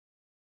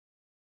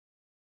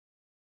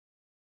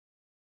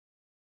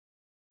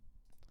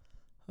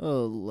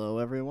Hello,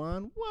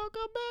 everyone.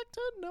 Welcome back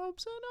to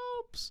Nopes and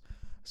Opes.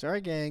 Sorry,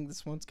 gang,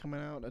 this one's coming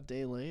out a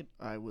day late.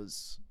 I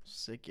was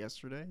sick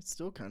yesterday.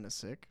 Still kind of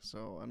sick,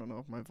 so I don't know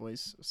if my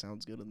voice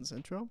sounds good in this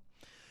intro.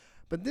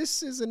 But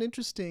this is an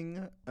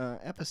interesting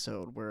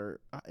episode where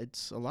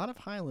it's a lot of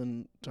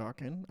Highland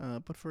talking,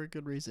 but for a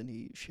good reason.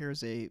 He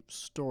shares a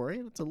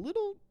story.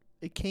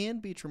 It can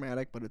be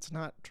traumatic, but it's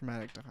not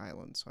traumatic to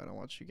Highland, so I don't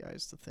want you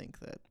guys to think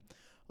that,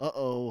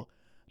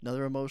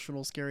 another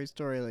emotional, scary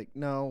story. Like,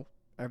 no,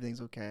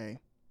 everything's okay.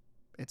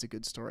 It's a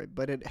good story,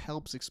 but it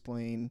helps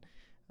explain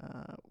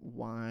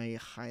why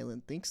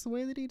Highland thinks the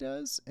way that he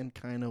does and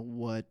kind of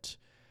what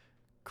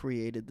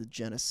created the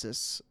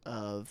genesis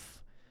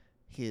of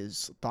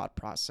his thought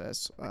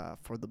process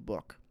for the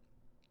book.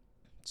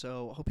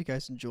 So I hope you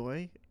guys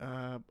enjoy.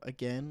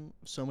 Again,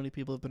 so many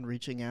people have been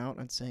reaching out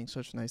and saying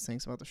such nice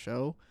things about the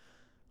show.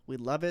 We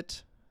love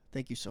it.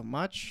 Thank you so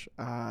much.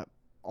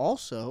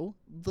 Also,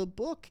 the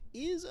book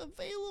is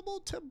available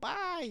to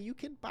buy. You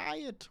can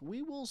buy it.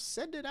 We will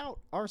send it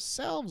out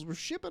ourselves. We're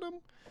shipping them.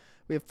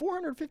 We have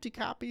 450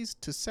 copies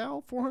to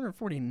sell,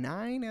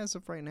 449 as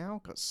of right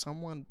now because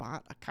someone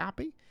bought a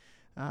copy.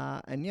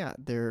 And yeah,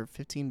 they're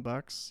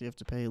 $15. You have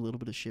to pay a little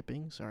bit of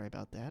shipping. Sorry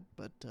about that,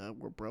 but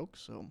we're broke,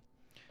 so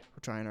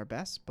we're trying our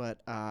best. But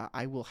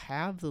I will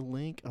have the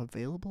link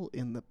available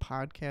in the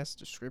podcast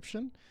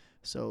description,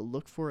 so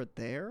look for it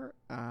there.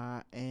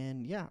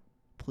 And yeah,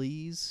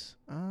 please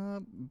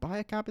buy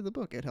a copy of the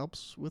book. It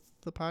helps with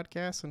the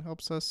podcast and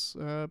helps us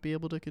be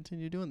able to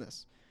continue doing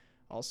this.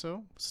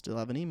 Also, still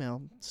have an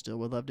email. Still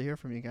would love to hear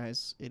from you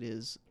guys. It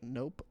is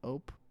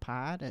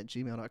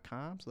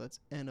nopeopepod@gmail.com. So that's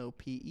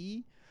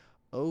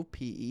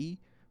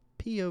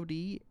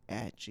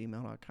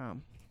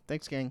NOPEOPEPOD@gmail.com.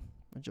 Thanks, gang.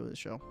 Enjoy the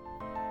show.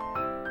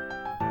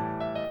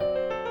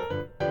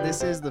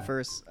 This is the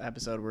first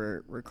episode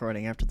we're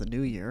recording after the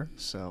new year.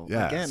 So,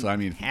 yeah, again, so I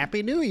mean,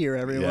 Happy New Year,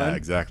 everyone. Yeah,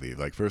 exactly.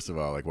 Like, first of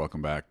all, like,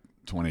 welcome back,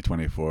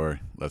 2024.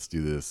 Let's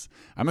do this.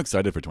 I'm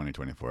excited for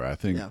 2024. I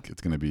think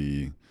it's going to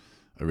be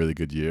a really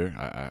good year.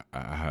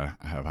 I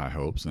have high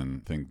hopes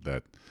and think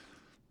that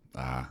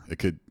it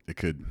could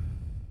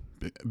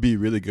be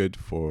really good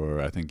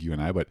for, I think, you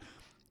and I, but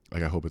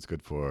like, I hope it's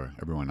good for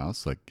everyone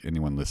else, like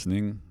anyone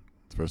listening.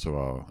 First of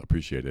all,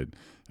 appreciate it.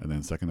 And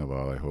then second of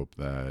all, I hope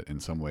that in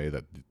some way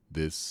that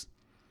this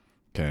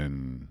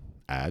can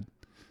add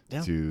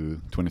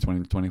to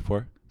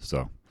 2024.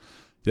 So,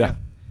 yeah.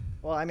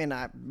 Well, I mean,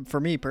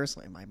 for me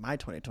personally, my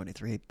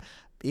 2023,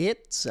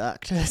 it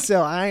sucked.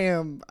 So I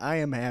am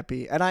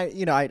happy. And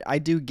I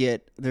do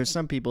get, there's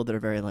some people that are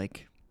very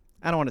like,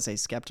 I don't want to say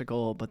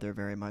skeptical, but they're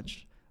very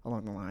much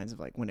along the lines of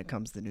like, when it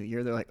comes to the new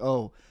year, they're like,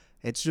 oh,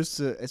 it's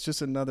just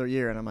another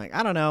year. And I'm like,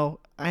 I don't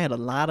know. I had a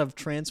lot of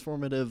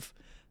transformative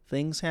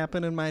things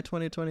happen in my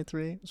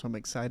 2023. So I'm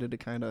excited to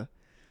kind of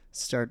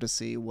start to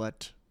see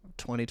what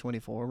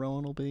 2024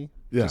 Rowan will be.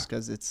 Yeah. Just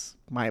because it's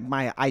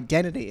my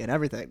identity and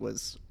everything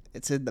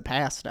it's in the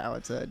past now.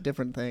 It's a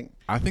different thing.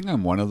 I think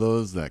I'm one of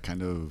those that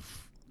kind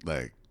of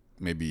like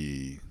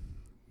maybe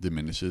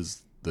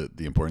diminishes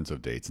the importance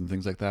of dates and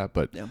things like that.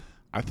 But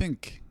I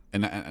think,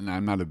 and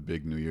I'm not a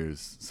big New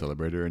Year's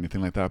celebrator or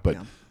anything like that, but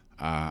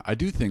I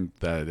do think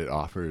that it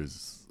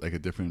offers like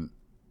a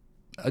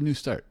new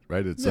start,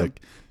 right? It's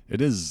like, it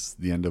is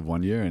the end of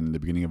one year and the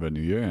beginning of a new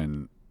year.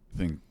 And I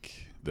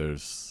think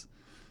there's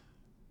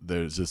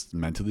just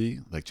mentally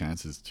like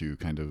chances to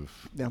kind of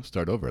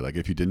start over. Like,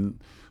 if you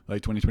didn't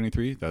like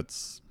 2023,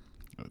 that's,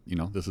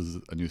 this is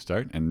a new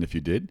start. And if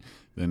you did,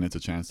 then it's a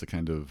chance to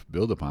kind of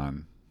build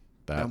upon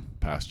that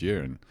past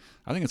year. And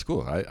I think it's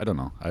cool. I don't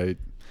know. I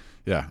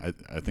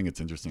think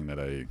it's interesting that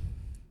I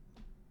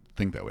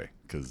think that way,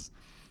 because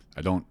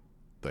I don't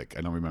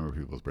remember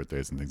people's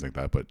birthdays and things like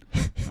that. But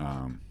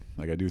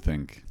like, I do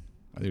think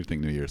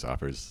New Year's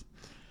offers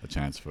a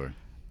chance for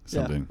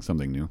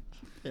something new.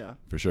 Yeah,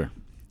 for sure.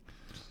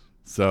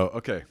 So,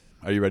 okay,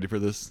 are you ready for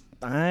this?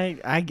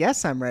 I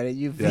guess I'm ready.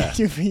 You've built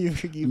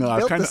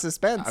the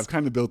suspense. I've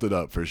kind of built it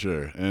up for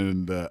sure.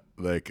 And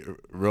like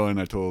Rowan,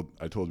 I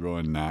told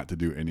Rowan not to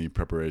do any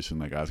preparation.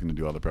 Like, I was going to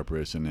do all the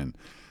preparation, and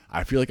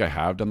I feel like I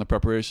have done the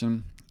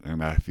preparation,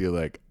 and I feel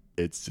like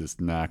it's just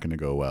not going to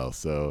go well.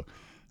 So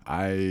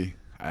I'm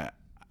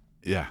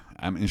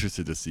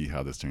interested to see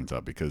how this turns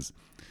out, because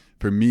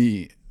for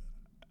me,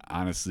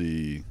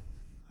 honestly,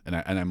 and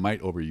I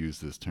might overuse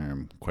this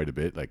term quite a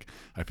bit. Like,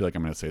 I feel like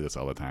I'm going to say this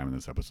all the time in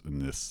this episode,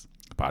 in this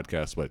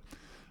podcast, but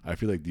I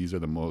feel like these are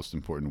the most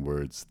important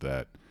words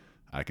that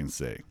I can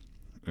say.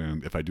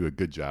 And if I do a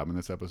good job in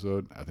this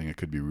episode, I think it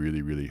could be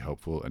really, really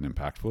helpful and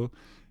impactful.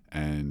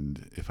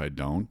 And if I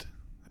don't,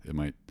 it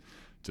might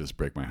just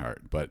break my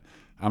heart. But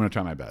I'm going to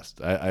try my best.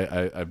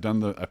 I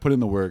put in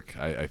the work.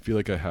 I feel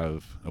like I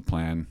have a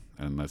plan,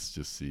 and let's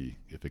just see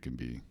if it can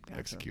be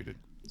executed.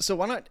 So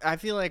why not? I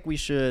feel like we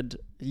should.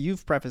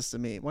 You've prefaced to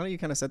me. Why don't you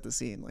kind of set the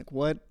scene? Like,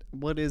 what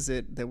is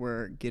it that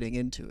we're getting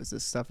into? Is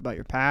this stuff about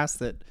your past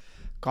that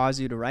caused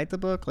you to write the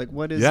book? Like,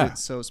 what is it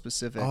so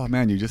specific? Oh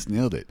man, you just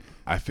nailed it.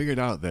 I figured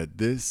out that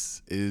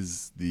this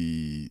is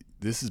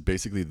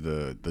basically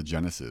the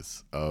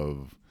genesis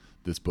of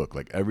this book.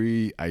 Like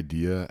every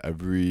idea,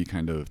 every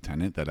kind of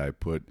tenet that I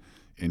put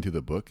into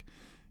the book,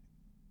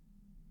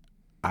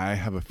 I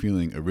have a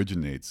feeling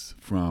originates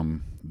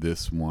from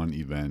this one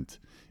event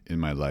in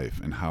my life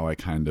and how I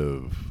kind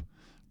of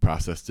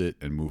processed it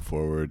and moved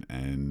forward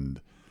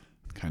and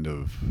kind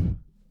of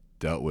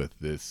dealt with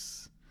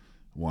this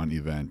one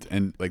event.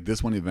 And like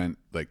this one event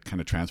like kind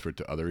of transferred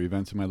to other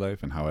events in my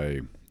life and how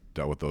I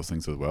dealt with those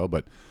things as well.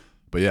 But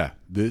yeah,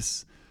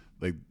 this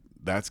like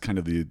that's kind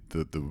of the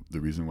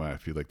reason why I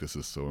feel like this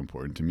is so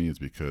important to me is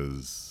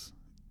because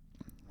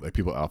like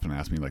people often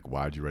ask me like,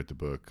 why did you write the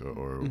book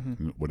or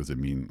what does it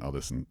mean, all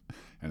this. And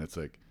it's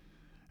like,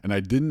 and I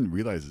didn't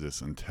realize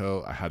this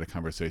until I had a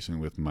conversation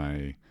with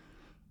my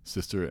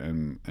sister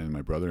and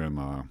my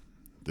brother-in-law.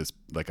 This,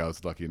 like I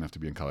was lucky enough to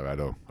be in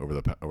Colorado over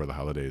the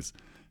holidays.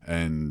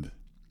 And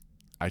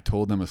I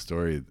told them a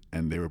story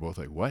and they were both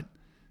like, what?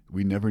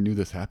 We never knew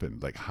this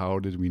happened. Like, how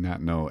did we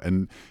not know?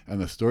 And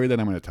the story that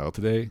I'm going to tell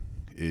today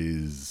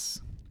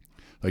is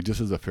like,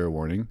 just as a fair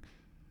warning,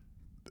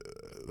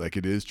 like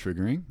it is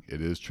triggering,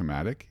 it is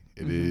traumatic,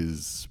 it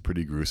is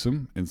pretty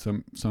gruesome in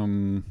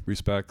some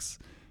respects.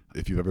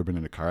 If you've ever been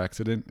in a car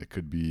accident, it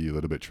could be a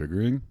little bit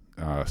triggering.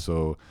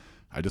 So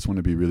I just want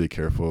to be really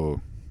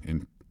careful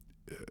in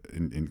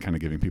kind of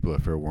giving people a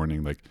fair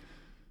warning. Like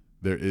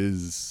there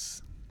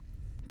is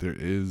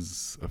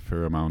a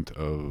fair amount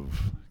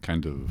of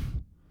kind of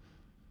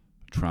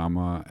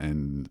trauma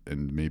and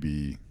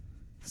maybe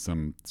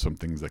some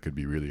things that could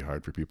be really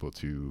hard for people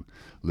to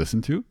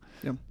listen to.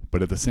 Yeah.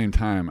 But at the same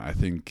time, I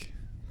think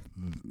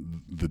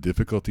the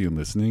difficulty in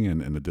listening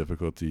and the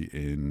difficulty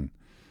in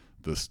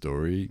the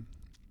story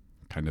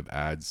kind of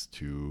adds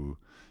to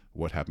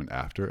what happened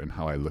after and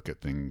how I look at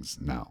things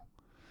now.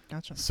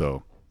 Gotcha.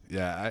 So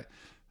yeah,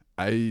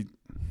 I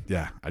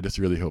just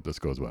really hope this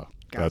goes well.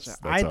 Gotcha.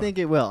 I think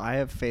it will. I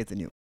have faith in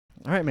you.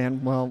 All right,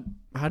 man. Well,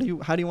 how do you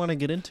want to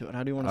get into it?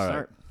 How do you want to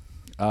start?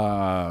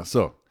 Right.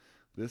 So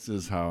this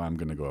is how I'm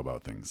going to go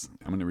about things.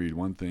 I'm going to read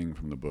one thing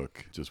from the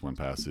book, just one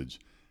passage,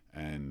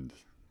 and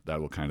that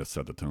will kind of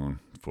set the tone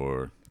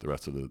for the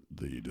rest of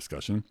the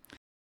discussion.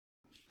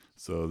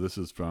 So this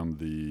is from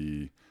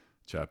the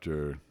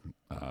chapter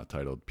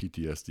titled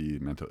PTSD,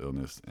 Mental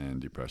Illness, and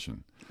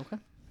Depression. Okay.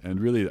 And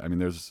really, I mean,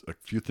 there's a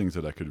few things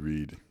that I could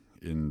read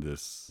in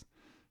this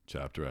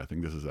chapter. I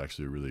think this is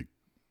actually a really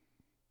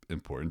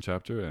important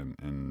chapter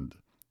and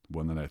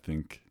one that I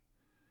think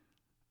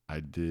I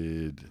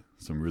did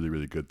some really,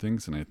 really good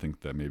things, and I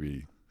think that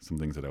maybe some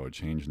things that I would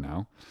change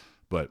now.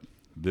 But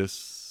this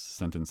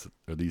sentence,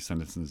 or these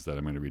sentences that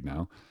I'm going to read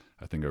now,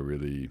 I think are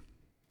really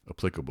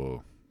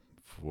applicable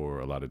for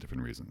a lot of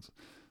different reasons.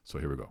 So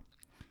here we go.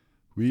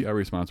 We are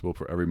responsible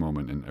for every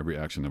moment and every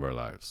action of our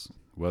lives,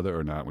 whether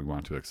or not we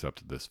want to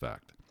accept this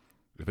fact.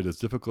 If it is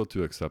difficult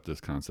to accept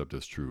this concept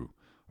as true,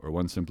 or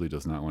one simply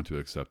does not want to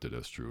accept it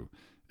as true,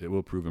 it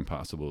will prove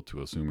impossible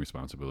to assume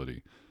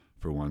responsibility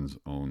for one's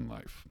own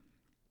life.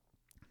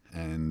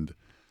 And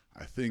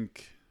I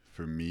think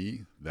for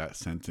me, that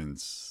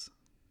sentence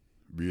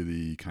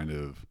really kind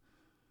of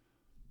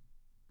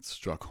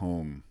struck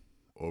home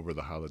over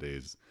the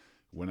holidays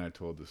when I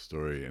told the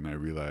story, and I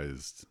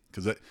realized,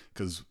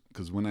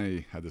 because when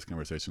I had this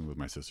conversation with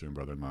my sister and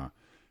brother-in-law,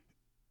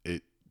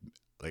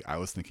 I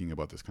was thinking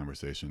about this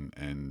conversation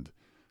and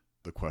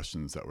the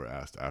questions that were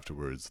asked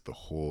afterwards the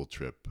whole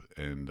trip,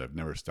 and I've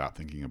never stopped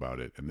thinking about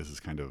it. And this is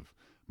kind of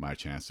my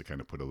chance to kind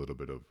of put a little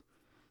bit of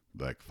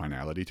like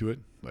finality to it,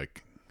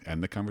 like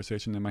end the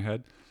conversation in my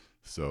head.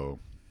 So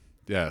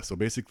yeah, so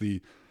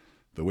basically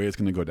the way it's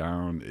going to go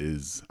down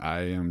is I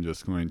am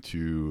just going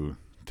to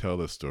tell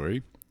the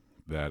story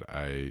that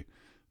I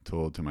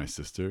told to my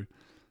sister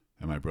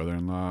and my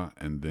brother-in-law,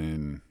 and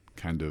then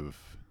kind of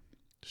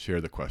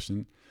share the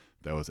question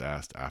that was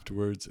asked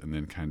afterwards, and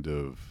then kind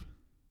of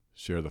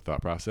share the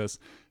thought process.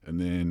 And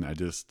then I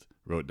just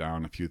wrote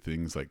down a few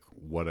things, like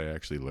what I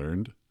actually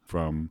learned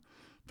from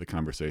the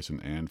conversation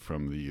and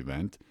from the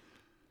event.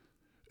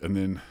 And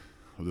then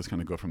we'll just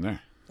kind of go from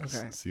there.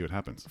 Okay. See what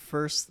happens.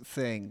 First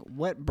thing,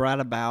 what brought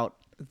about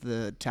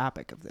the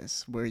topic of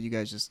this? Were you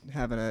guys just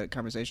having a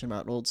conversation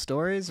about old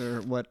stories,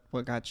 or what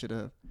got you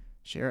to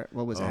share it?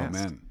 What was asked?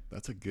 Oh man,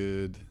 that's a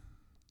good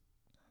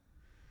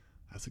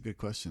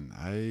question.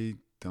 I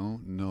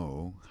don't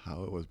know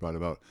how it was brought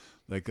about.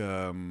 Like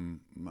when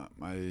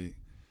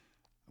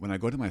I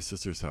go to my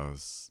sister's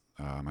house,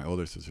 my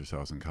older sister's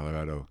house in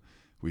Colorado,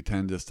 we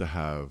tend just to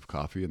have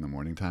coffee in the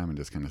morning time and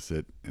just kind of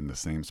sit in the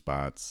same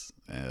spots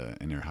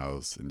in her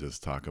house and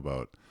just talk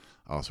about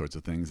all sorts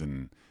of things.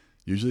 And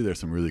usually there's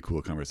some really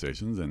cool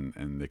conversations,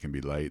 and they can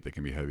be light, they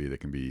can be heavy, they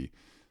can be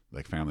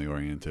like family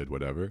oriented,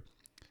 whatever.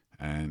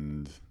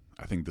 And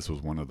I think this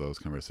was one of those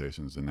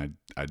conversations. And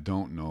I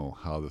don't know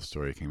how the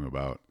story came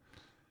about,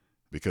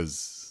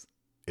 because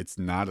it's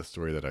not a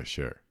story that I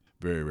share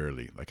very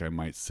rarely. Like I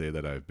might say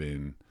that I've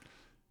been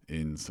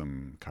in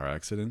some car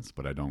accidents,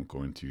 but I don't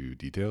go into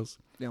details.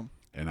 Yeah.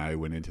 And I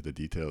went into the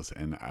details,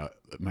 and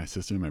my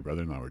sister and my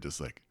brother-in-law were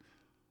just like,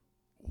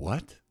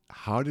 what?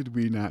 How did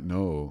we not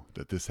know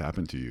that this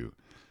happened to you?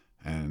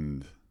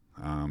 And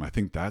I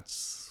think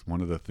that's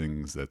one of the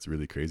things that's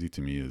really crazy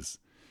to me is,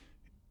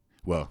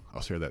 well,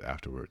 I'll share that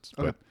afterwards.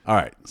 Okay. But all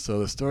right, so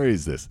the story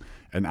is this,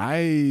 and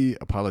I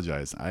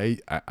apologize. I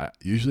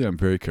usually I'm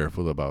very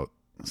careful about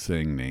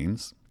saying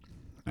names,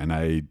 and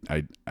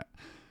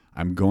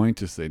I'm going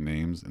to say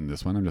names in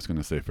this one. I'm just going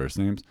to say first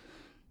names,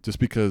 just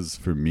because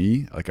for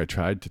me, like I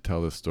tried to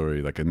tell this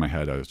story, like in my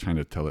head, I was trying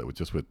to tell it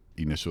with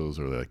initials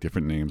or like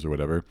different names or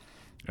whatever,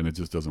 and it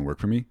just doesn't work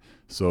for me.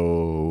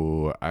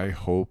 So I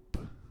hope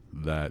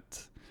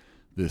that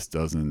this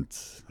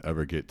doesn't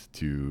ever get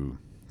to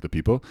the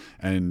people,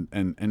 and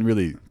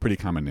really pretty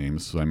common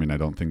names. So I mean, I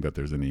don't think that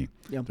there's any,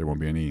 there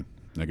won't be any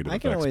negative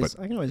effects.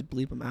 I can always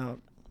bleep them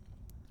out.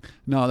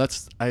 No,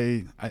 that's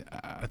I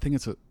think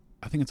it's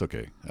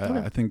okay. Okay.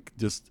 I think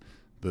just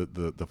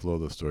the flow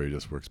of the story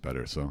just works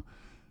better. So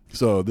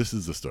this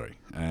is the story,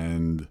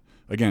 and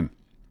again,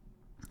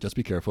 just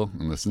be careful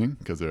in listening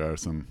because there are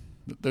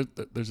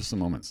there's just some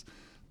moments,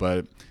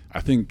 but I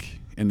think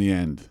in the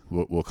end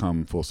we'll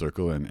come full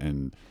circle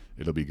and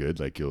it'll be good.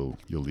 Like you'll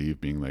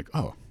leave being like,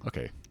 oh,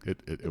 okay, it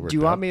worked. Do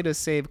you want me to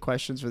save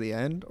questions for the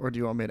end, or do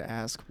you want me to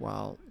ask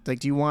while, like,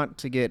 do you want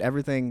to get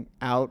everything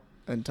out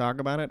and talk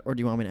about it, or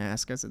do you want me to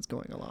ask as it's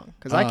going along?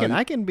 Because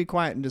I can be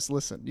quiet and just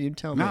listen. You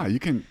tell me. No, you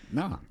can.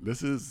 No,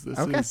 this is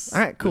okay. All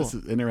right, cool. This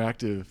is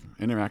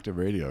interactive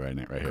radio right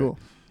here. Cool.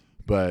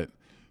 But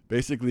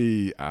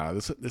basically,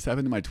 this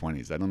happened in my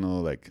 20s. I don't know.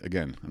 Like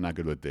again, I'm not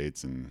good with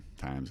dates and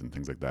times and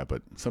things like that.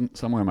 But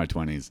somewhere in my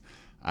 20s,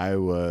 I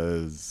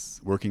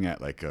was working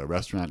at like a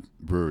restaurant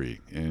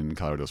brewery in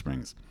Colorado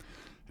Springs,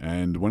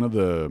 and one of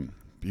the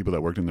people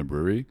that worked in the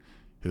brewery,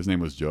 his name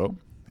was Joe,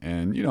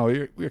 and you know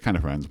we were kind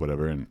of friends,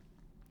 whatever. And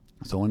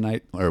so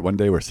one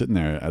day we're sitting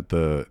there at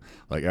the,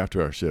 like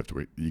after our shift,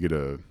 you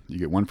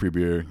get one free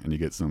beer and you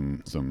get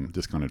some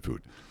discounted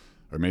food,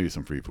 or maybe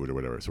some free food or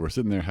whatever. So we're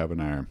sitting there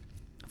having our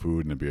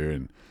food and a beer,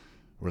 and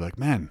we're like,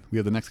 man, we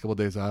have the next couple of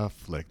days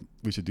off. Like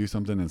we should do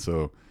something. And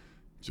so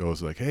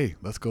Joe's like, hey,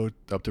 let's go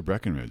up to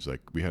Breckenridge.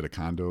 Like we had a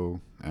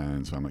condo,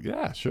 and so I'm like,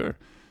 yeah, sure.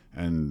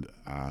 And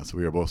so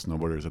we were both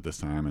snowboarders at this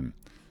time, and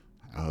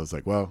I was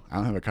like, well, I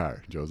don't have a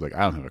car. Joe's like, I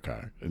don't have a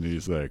car, and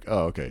he's like,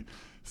 oh, okay.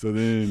 So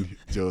then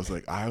Joe's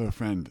like, I have a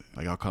friend,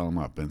 like I'll call him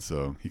up. And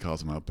so he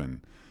calls him up,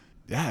 and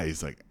yeah,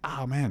 he's like,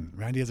 oh man,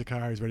 Randy has a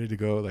car, he's ready to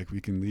go, like we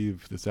can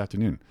leave this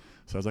afternoon.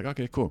 So I was like,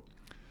 okay, cool.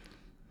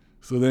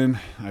 So then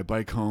I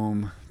bike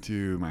home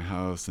to my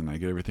house and I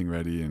get everything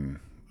ready, and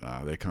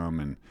they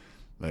come, and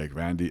like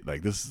Randy,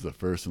 like this is the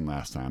first and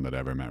last time that I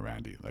ever met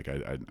Randy. Like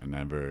I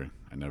never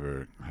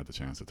had the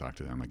chance to talk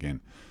to him again.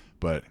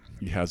 But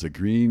he has a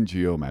green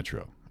Geo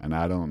Metro, and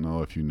I don't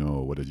know if you know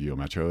what a Geo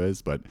Metro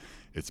is, but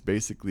it's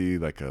basically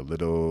like it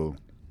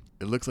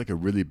looks like a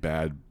really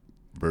bad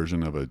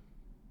version of a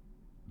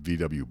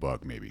VW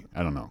Bug, maybe.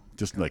 I don't know.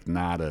 Just like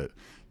not a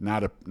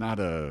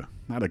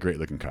great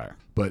looking car.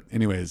 But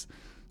anyways,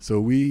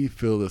 so we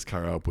fill this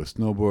car up with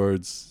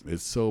snowboards.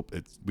 It's soap.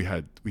 We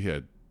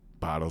had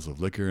bottles of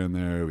liquor in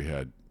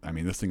there.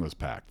 This thing was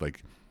packed.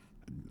 Like,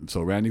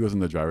 so Randy was in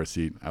the driver's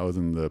seat, I was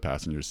in the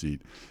passenger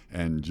seat,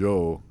 and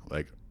Joe,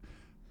 like,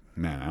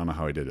 man, I don't know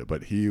how he did it,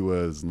 but he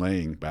was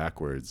laying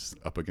backwards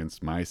up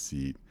against my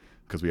seat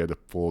because we had to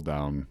fold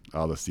down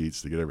all the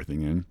seats to get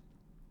everything in.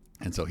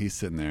 And so he's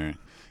sitting there,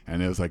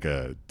 and it was like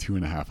a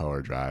 2.5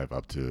 hour drive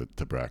up to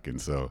Breck.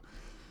 And so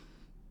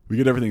we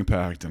get everything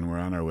packed, and we're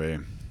on our way,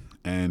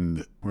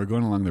 and we're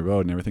going along the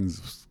road, and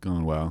everything's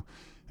going well.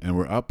 And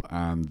we're up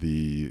on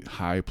the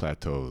high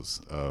plateaus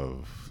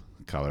of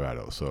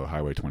Colorado, so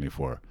Highway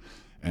 24.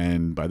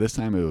 And by this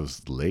time it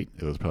was late.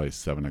 It was probably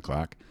 7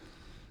 o'clock.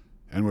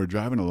 And we're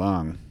driving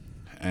along,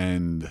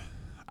 and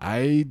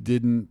I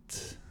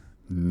didn't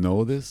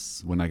know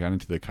this when I got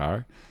into the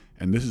car.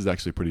 And this is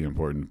actually pretty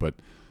important, but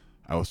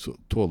I was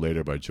told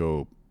later by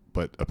Joe,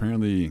 but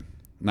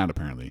not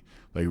apparently,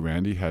 like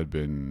Randy had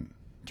been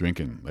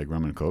drinking like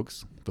rum and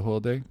cokes the whole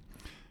day.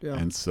 Yeah.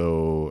 And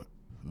so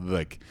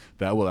like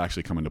that will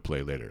actually come into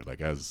play later,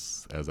 like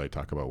as I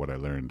talk about what I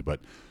learned. But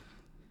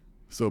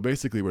so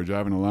basically we're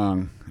driving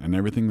along and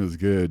everything was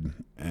good,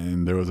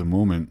 and there was a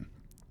moment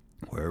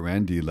where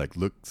Randy like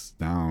looks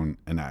down,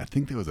 and I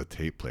think there was a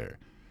tape player.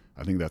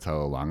 I think that's how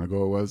long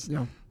ago it was.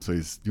 Yeah. So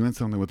he's doing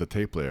something with the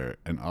tape player,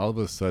 and all of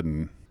a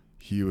sudden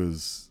he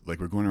was like,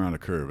 we're going around a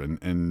curve,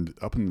 and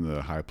up in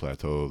the high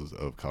plateaus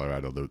of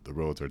Colorado, the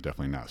roads are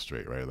definitely not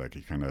straight, right? Like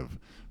you're kind of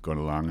going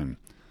along, and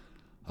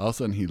all of a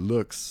sudden he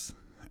looks,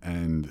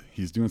 and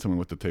he's doing something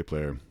with the tape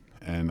player,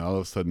 and all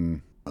of a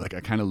sudden, like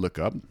I kind of look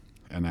up,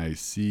 and I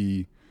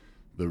see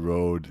the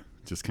road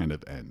just kind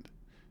of end,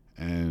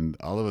 and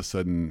all of a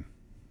sudden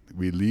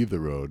we leave the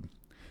road,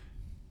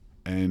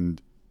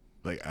 and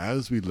like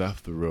as we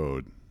left the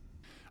road,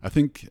 I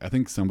think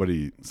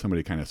somebody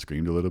kind of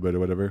screamed a little bit or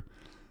whatever,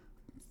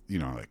 you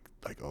know,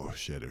 like oh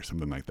shit or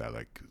something like that.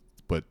 Like,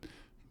 but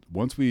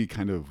once we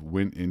kind of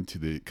went into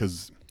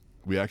because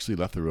we actually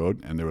left the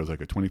road, and there was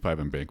like a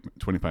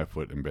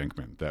 25-foot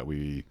embankment that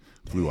we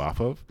flew off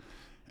of.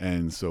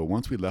 And so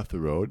once we left the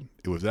road,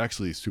 it was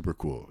actually super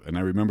cool. And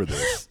I remember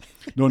this.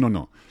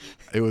 No.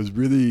 It was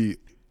really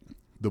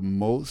the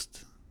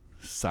most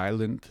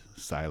silent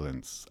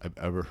silence I've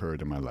ever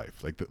heard in my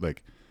life.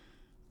 Like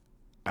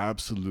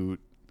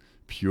absolute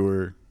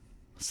pure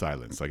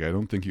silence. Like I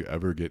don't think you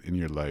ever get in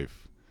your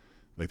life.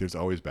 Like there's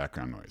always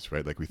background noise,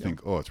 right? Like we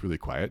think, oh, it's really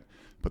quiet,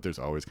 but there's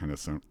always kind of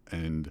some.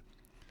 And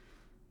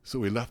so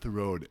we left the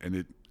road,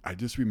 and I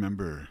just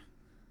remember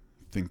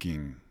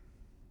thinking,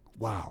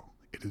 wow,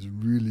 it is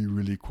really,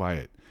 really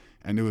quiet.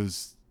 And it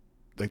was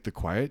like the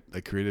quiet,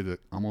 like created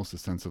almost a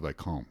sense of like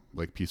calm,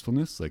 like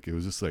peacefulness. Like it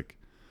was just like,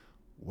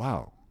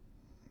 wow,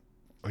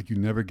 like you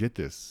never get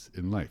this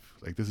in life.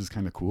 Like this is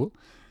kind of cool.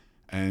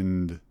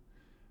 And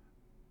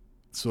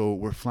so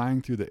we're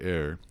flying through the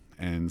air,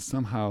 and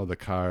somehow the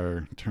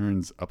car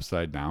turns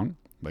upside down,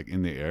 like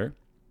in the air.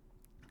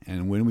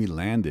 And when we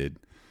landed,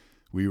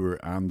 we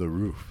were on the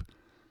roof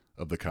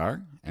of the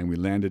car, and we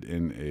landed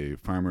in a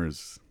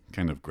farmer's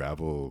kind of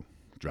gravel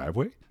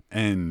driveway.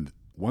 And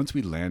once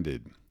we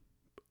landed,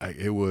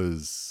 it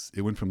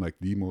went from like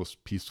the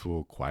most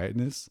peaceful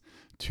quietness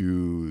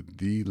to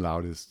the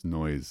loudest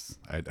noise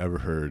I'd ever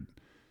heard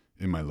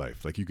in my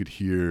life. Like you could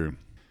hear,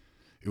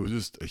 it was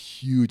just a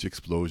huge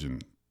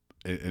explosion,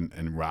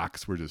 and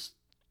rocks were just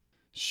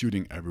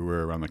shooting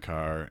everywhere around the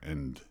car.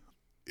 And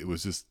it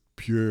was just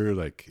pure,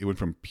 like it went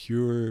from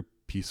pure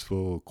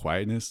peaceful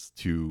quietness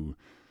to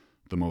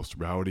the most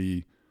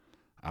rowdy,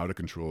 out of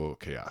control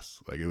chaos.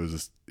 Like it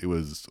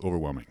was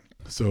overwhelming.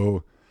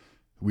 So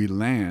we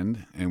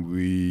land, and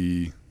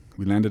we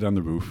landed on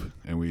the roof,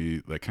 and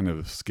we like kind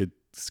of skid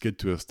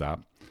to a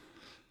stop,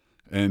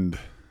 and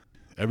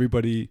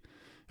everybody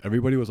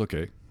was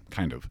okay,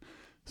 kind of.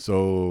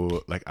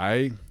 So like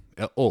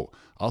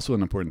also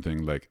an important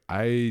thing, like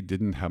I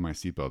didn't have my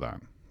seatbelt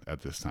on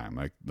at this time.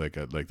 Like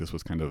this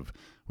was kind of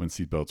when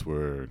seatbelts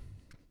were,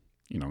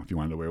 you know, if you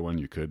wanted to wear one,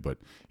 you could, but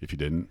if you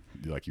didn't,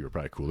 like you were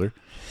probably cooler.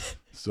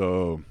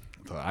 So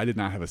I did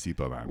not have a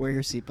seatbelt on. Wear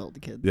your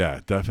seatbelt, kid. Yeah,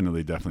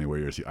 definitely wear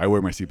your seat. I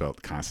wear my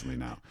seatbelt constantly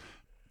now.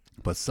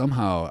 But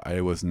somehow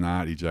I was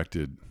not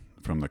ejected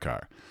from the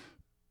car.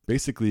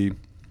 Basically,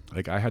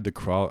 like I had to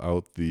crawl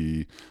out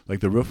the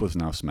roof was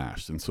now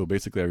smashed. And so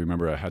basically I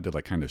remember I had to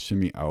like kind of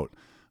shimmy out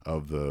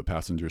of the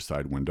passenger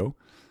side window.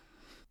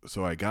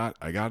 So I got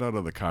out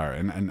of the car,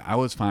 and I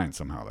was fine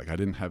somehow. Like I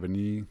didn't have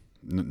any,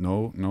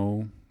 no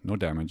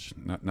damage.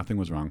 Nothing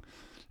was wrong.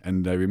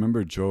 And I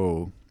remember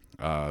Joe,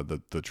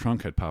 the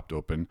trunk had popped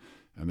open,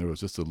 and there was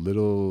just a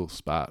little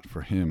spot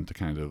for him to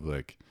kind of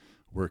like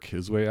work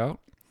his way out.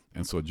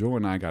 And so Joe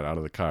and I got out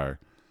of the car,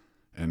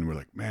 and we're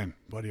like, man,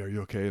 buddy, are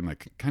you okay? And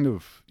like, kind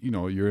of, you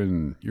know, you're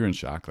in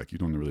shock. Like you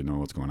don't really know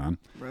what's going on.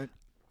 Right.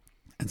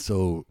 And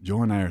so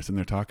Joe and I are sitting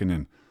there talking,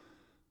 and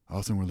all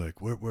of a sudden we're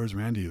like, where's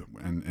Randy?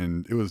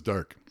 And it was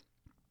dark,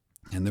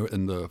 and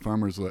the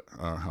farmer's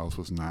house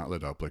was not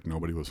lit up. Like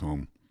nobody was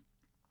home.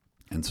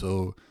 And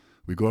so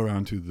we go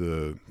around to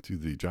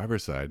the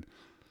driver's side,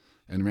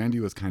 and Randy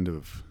was kind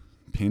of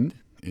pinned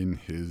in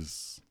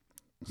his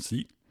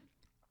seat.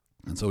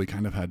 And so we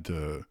kind of had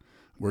to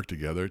work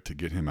together to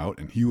get him out,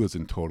 and he was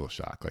in total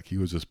shock. Like he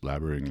was just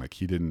blabbering. Like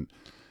he didn't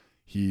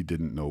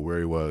know where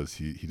he was.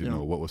 He didn't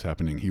know what was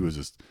happening. He was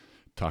just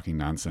talking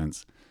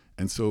nonsense.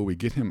 And so we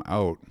get him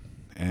out,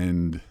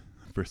 and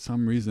for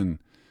some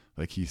reason,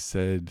 like he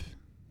said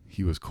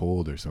he was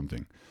cold or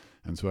something.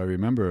 And so I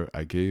remember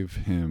I gave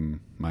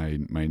him my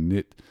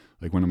knit,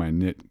 like one of my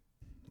knit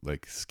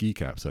like ski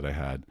caps that I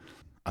had.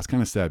 I was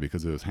kind of sad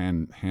because it was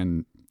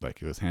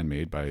like it was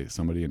handmade by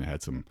somebody, and it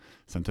had some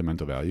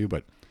sentimental value.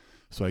 But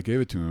so I gave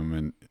it to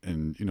him,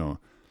 and you know,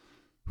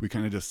 we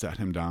kind of just sat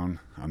him down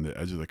on the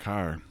edge of the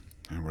car,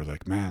 and we're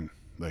like, man,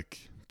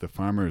 like the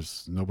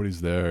farmers,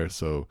 nobody's there,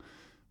 so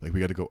like we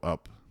got to go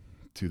up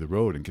to the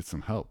road and get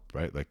some help,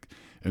 right? Like,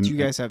 and do you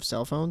guys have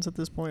cell phones at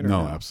this point? Or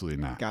no,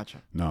 absolutely not.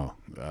 Gotcha. No,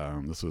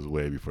 this was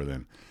way before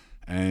then.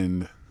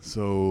 And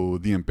so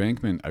the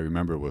embankment, I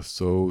remember, was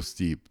so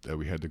steep that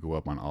we had to go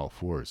up on all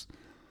fours.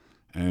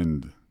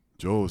 And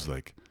Joe was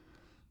like,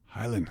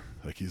 Highland,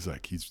 like he's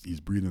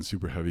breathing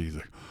super heavy. He's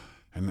like,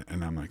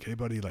 and I'm like, hey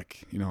buddy,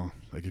 like, you know,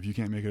 like if you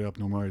can't make it up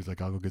no more, he's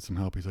like, I'll go get some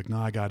help. He's like, no,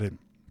 I got it.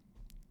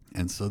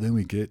 And so then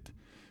we get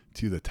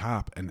to the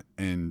top,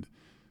 and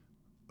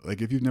like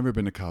if you've never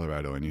been to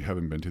Colorado and you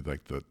haven't been to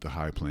like the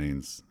high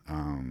plains,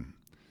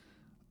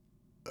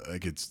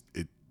 like it's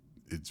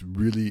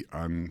really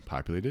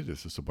unpopulated.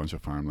 It's just a bunch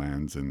of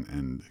farmlands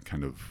and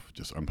kind of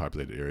just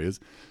unpopulated areas.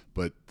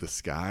 But the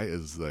sky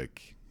is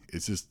like,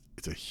 it's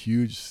a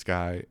huge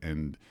sky,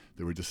 and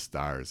there were just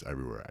stars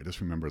everywhere. I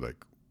just remember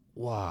like,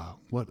 wow,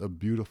 what a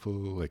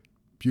beautiful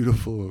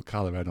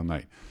Colorado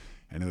night.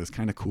 And it was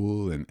kind of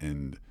cool,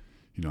 and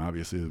you know,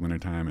 obviously it was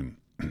wintertime, and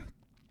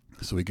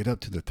so we get up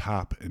to the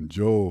top, and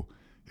Joe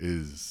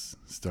is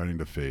starting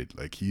to fade.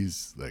 Like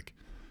he's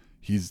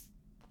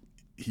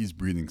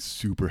breathing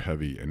super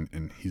heavy,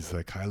 and he's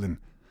like, Highland,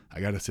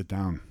 I gotta sit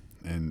down.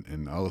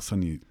 And all of a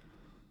sudden he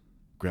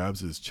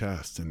grabs his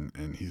chest,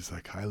 and he's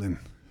like, Highland,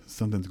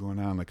 something's going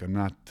on. Like I'm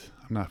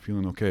not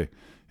feeling okay.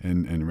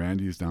 And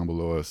Randy's down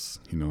below us,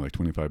 you know, like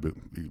 25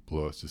 feet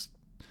below us,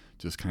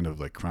 just kind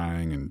of like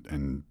crying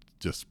and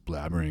just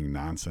blabbering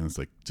nonsense,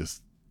 like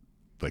just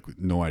like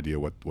no idea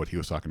what he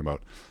was talking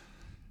about.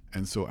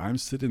 And so I'm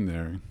sitting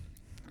there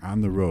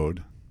on the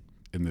road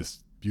in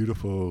this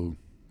beautiful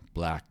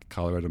black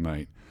Colorado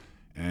night,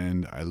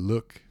 and I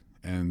look,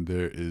 and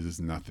there is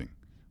nothing.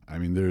 I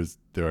mean,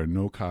 there are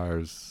no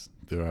cars,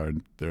 there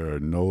are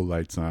no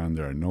lights on,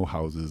 there are no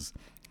houses.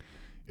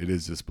 It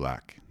is just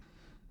black.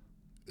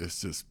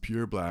 It's just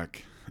pure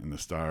black, and the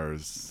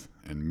stars,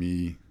 and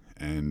me,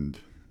 and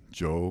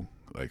Joe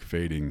like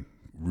fading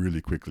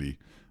really quickly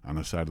on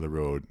the side of the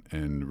road,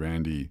 and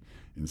Randy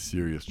in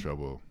serious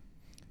trouble.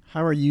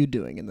 How are you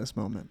doing in this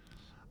moment?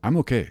 I'm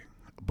okay,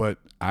 but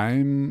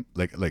I'm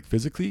like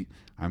physically,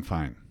 I'm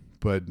fine,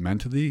 but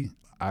mentally,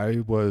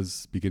 I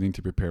was beginning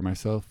to prepare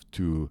myself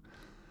to.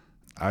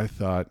 I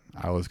thought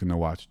I was gonna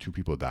watch two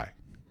people die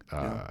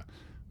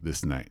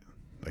this night.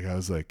 Like I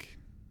was like,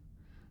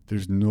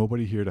 there's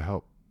nobody here to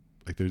help.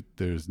 Like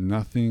there's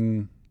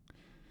nothing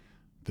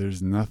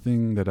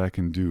that I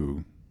can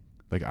do.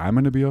 Like I'm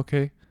gonna be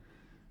okay,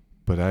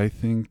 but I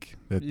think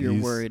that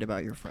you're worried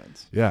about your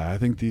friends. Yeah, I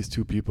think these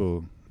two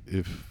people,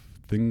 if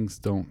things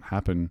don't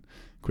happen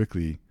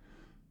quickly,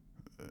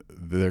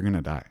 they're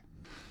gonna die.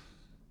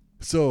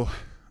 So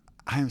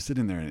I'm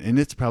sitting there, and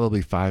it's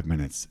probably 5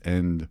 minutes,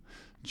 and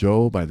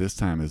Joe by this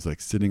time is like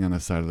sitting on the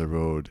side of the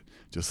road,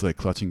 just like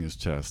clutching his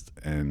chest,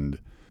 and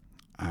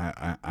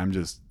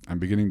I'm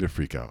beginning to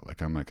freak out.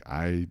 Like I'm like,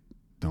 I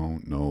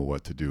don't know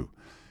what to do.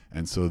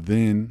 And so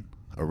then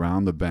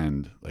around the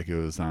bend, like it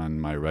was on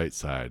my right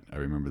side, I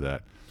remember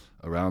that,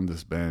 around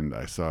this bend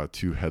I saw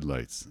two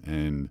headlights,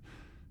 and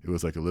it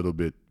was like a little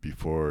bit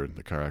before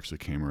the car actually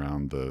came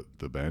around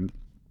the bend.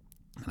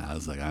 And I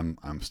was like,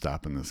 I'm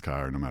stopping this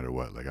car no matter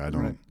what. Like I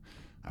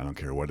don't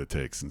care what it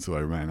takes. And so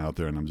I ran out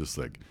there, and I'm just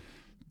like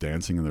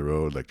dancing in the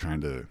road, like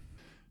trying to,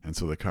 and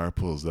so the car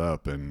pulls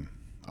up, and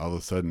all of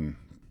a sudden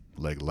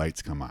like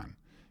lights come on,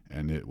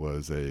 and it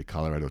was a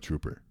Colorado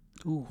Trooper.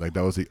 Ooh. Like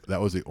that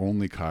was the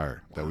only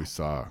car that we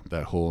saw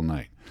that whole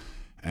night.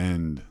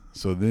 And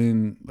so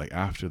then like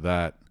after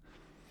that,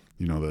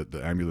 you know,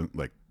 the ambulance,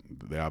 like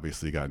they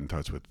obviously got in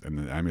touch with, and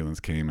the ambulance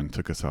came and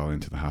took us all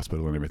into the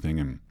hospital and everything.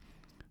 And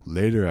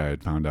later I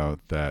had found out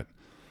that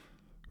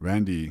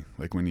Randy,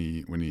 like when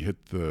he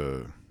hit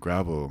the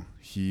gravel,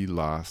 he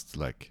lost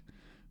like,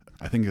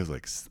 I think it was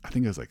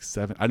like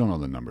seven, I don't know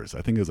the numbers.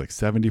 I think it was like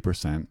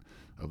 70%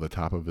 of the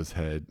top of his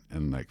head,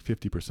 and like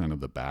 50% of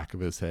the back of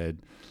his head,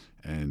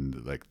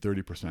 and like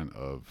 30%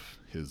 of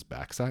his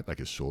backside, like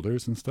his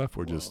shoulders and stuff,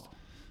 were just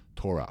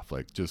tore off.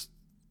 Like just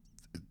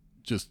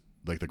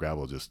like the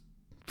gravel just,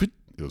 it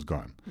was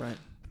gone. Right.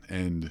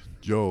 And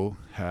Joe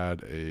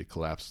had a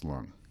collapsed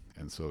lung.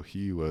 And so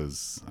he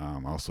was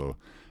also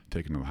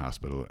taken to the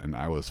hospital, and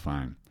I was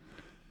fine.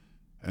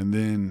 And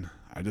then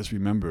I just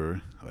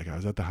remember, like, I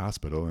was at the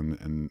hospital,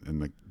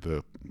 and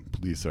the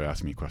police are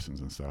asking me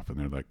questions and stuff, and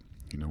they're like,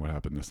 you know, what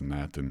happened, this and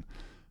that. And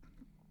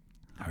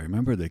I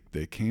remember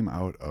they came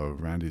out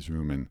of Randy's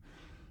room, and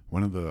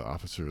one of the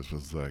officers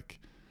was like,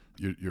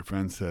 your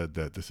friend said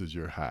that this is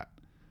your hat.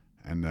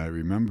 And I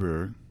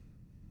remember,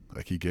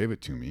 like, he gave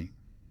it to me,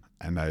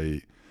 and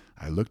I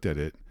looked at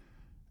it,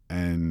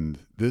 and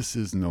this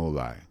is no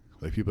lie.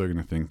 Like, people are going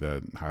to think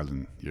that,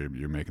 Highland,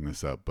 you're making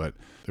this up. But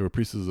there were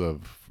pieces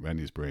of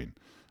Randy's brain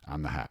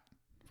on the hat,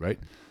 right?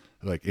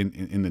 Like,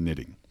 in the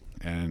knitting.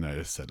 And I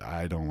just said,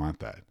 I don't want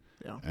that.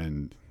 Yeah.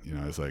 And, you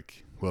know, I was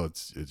like, well,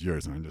 it's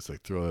yours. And I'm just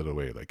like, throw it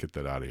away. Like, get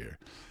that out of here.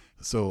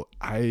 So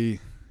I,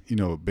 you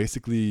know,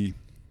 basically,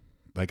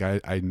 like,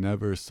 I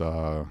never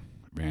saw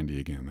Randy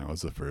again. That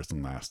was the first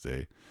and last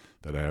day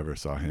that I ever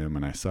saw him.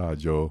 And I saw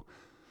Joe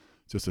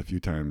just a few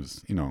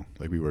times, you know,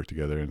 like we worked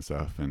together and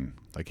stuff. And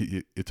like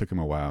it took him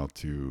a while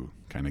to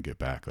kind of get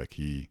back. Like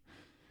he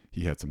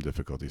had some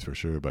difficulties for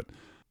sure. But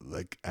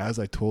like, as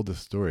I told this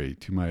story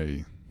to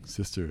my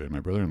sister and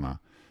my brother-in-law,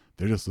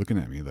 they're just looking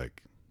at me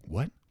like,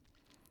 what?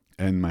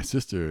 And my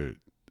sister,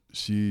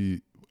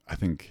 she, I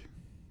think,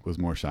 was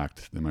more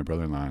shocked than my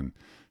brother-in-law. And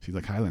she's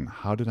like, Highland,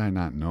 how did I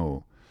not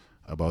know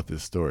about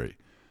this story?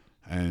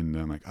 And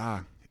I'm like,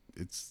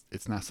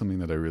 it's not something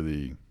that I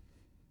really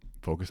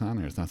focus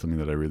on, or it's not something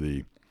that I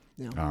really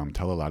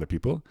tell a lot of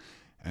people.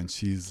 And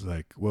she's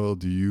like, well,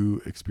 do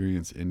you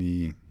experience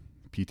any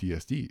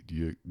PTSD?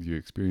 Do you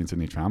experience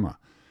any trauma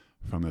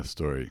from this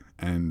story?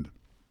 And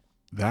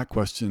that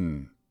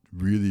question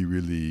really,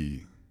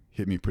 really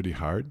hit me pretty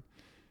hard,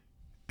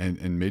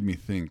 and made me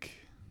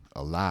think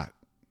a lot,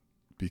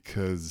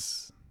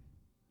 because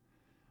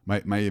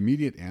my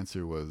immediate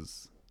answer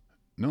was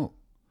no.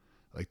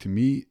 Like, to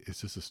me,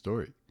 it's just a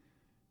story.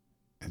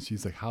 And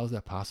she's like, how is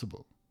that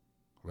possible?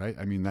 Right?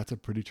 I mean, that's a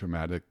pretty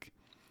traumatic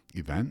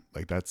event.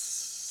 Like, that's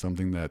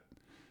something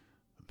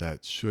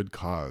that should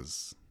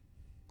cause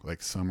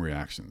like some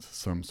reactions,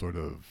 some sort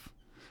of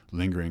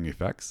lingering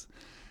effects.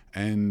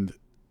 And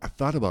I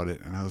thought about it,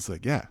 and I was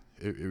like, yeah,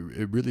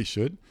 it really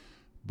should.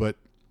 But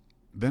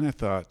then I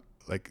thought,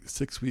 like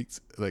 6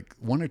 weeks, like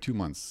 1 or 2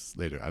 months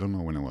later, I don't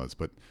know when it was,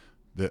 but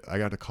I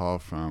got a call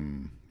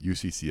from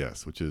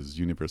UCCS, which is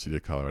University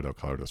of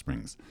Colorado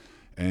Springs.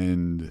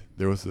 And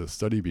there was a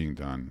study being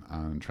done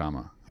on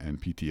trauma and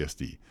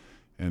PTSD.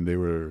 and they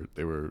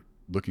were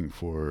looking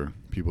for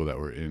people that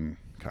were in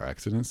car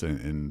accidents,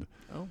 and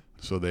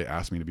so they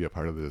asked me to be a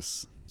part of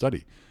this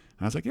study,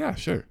 and I was like, yeah,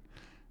 sure.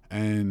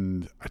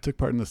 And I took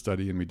part in the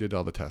study, and we did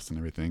all the tests and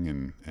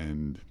everything,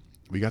 and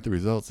we got the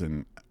results.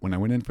 And when I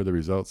went in for the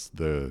results,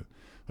 there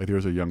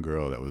was a young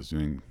girl that was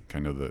doing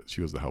kind of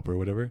she was the helper or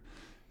whatever,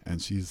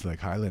 and she's like,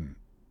 Hyland,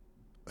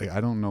 like,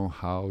 I don't know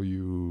how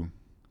you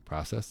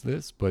process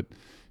this, but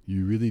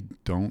you really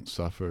don't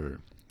suffer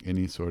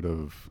any sort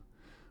of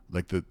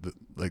like the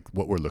like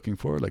what we're looking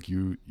for. Like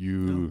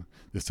no.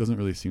 This doesn't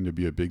really seem to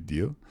be a big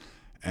deal.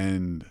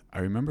 And I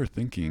remember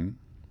thinking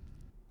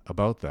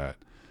about that.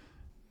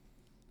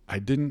 I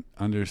didn't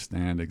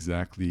understand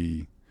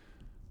exactly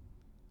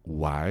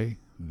why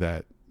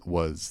that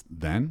was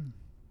then,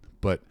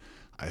 but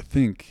I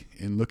think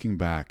in looking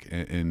back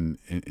and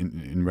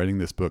in writing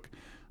this book,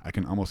 I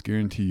can almost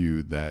guarantee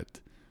you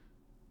that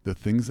the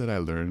things that I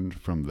learned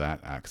from that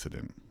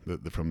accident,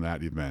 from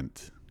that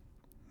event,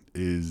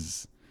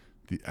 is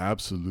the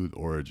absolute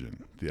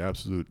origin, the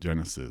absolute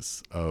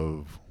genesis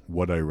of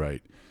what I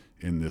write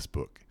in this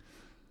book.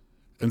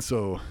 And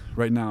so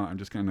right now I'm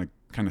just kind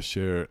of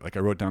share, like, I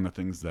wrote down the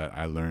things that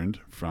I learned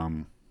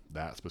from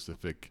that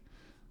specific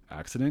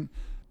accident.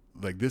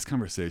 Like, this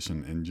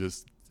conversation and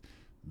just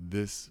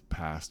this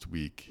past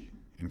week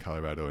in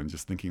Colorado and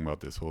just thinking about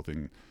this whole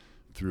thing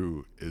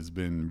through has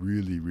been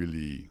really,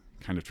 really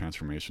kind of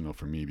transformational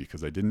for me,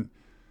 because I didn't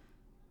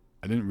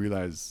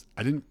realize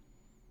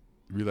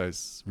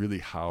really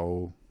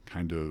how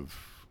kind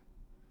of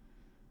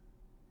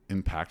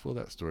impactful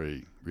that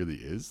story really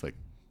is. Like,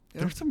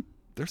 there's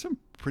some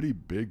pretty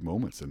big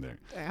moments in there.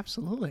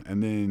 Absolutely.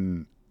 And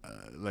then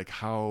like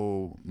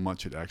how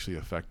much it actually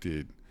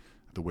affected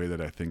the way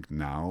that I think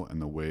now and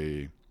the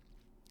way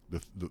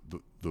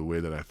the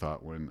way that I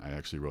thought when I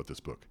actually wrote this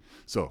book.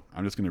 So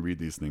I'm just going to read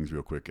these things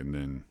real quick, and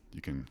then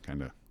you can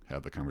kind of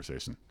have the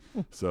conversation.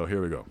 So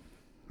here we go.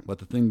 But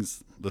the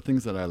things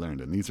that I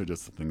learned, and these are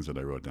just the things that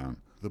I wrote down.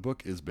 The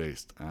book is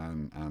based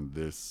on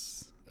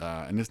this,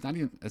 and it's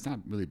not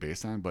really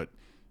based on, but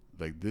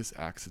like, this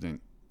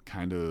accident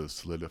kind of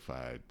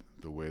solidified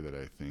the way that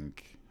I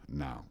think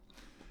now.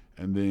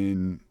 And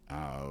then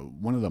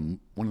one of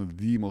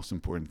the most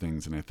important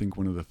things, and I think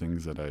one of the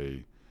things that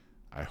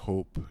I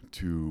hope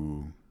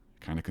to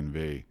kind of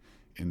convey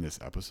in this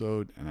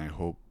episode, and I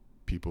hope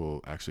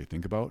people actually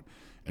think about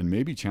and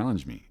maybe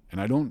challenge me.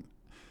 And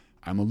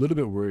I'm a little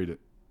bit worried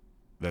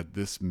that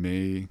this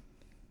may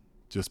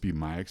just be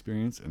my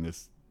experience and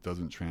this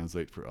doesn't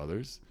translate for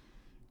others,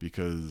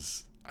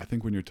 because I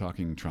think when you're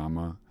talking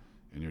trauma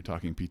and you're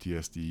talking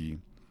PTSD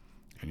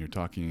and you're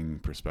talking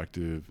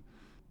perspective,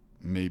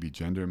 maybe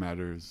gender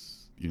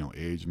matters,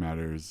 age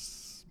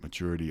matters,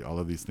 maturity, all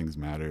of these things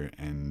matter.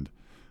 And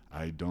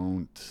I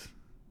don't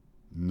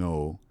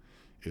know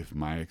if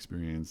my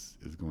experience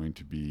is going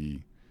to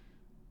be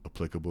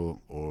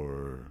applicable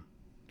or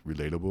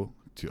relatable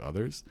to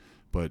others.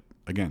 But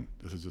again,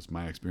 this is just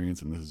my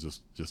experience, and this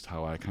is just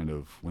how I kind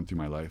of went through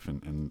my life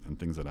and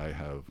things that I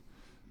have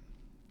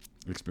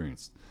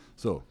experienced.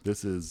 So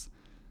this is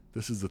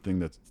the thing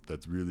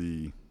that's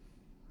really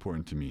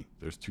important to me.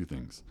 There's two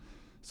things.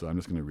 So I'm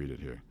just going to read it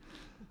here.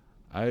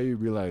 I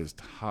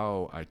realized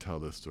how I tell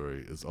this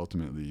story is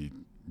ultimately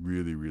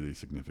really, really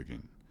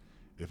significant.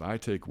 If I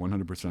take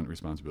 100%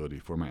 responsibility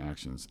for my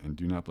actions and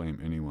do not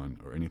blame anyone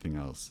or anything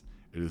else,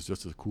 it is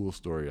just a cool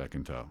story I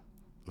can tell,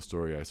 the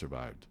story I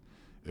survived.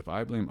 If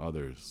I blame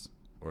others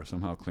or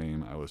somehow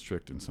claim I was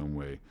tricked in some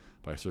way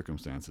by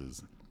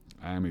circumstances,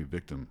 I am a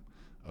victim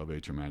of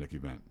a traumatic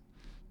event.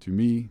 To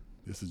me,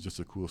 this is just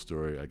a cool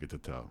story I get to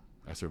tell.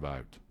 I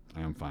survived.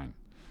 I am fine.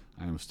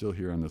 I am still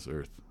here on this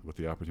earth with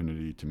the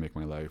opportunity to make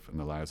my life and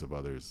the lives of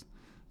others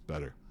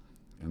better.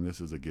 And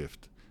this is a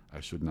gift I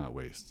should not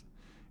waste.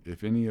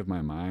 If any of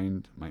my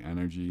mind, my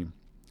energy,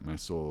 my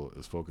soul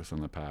is focused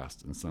on the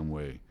past in some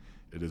way,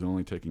 it is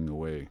only taking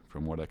away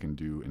from what I can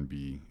do and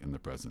be in the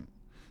present,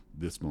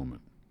 this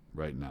moment,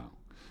 right now.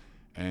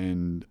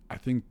 And I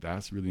think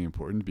that's really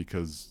important,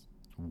 because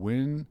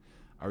when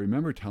I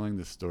remember telling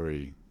this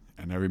story,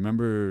 and I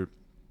remember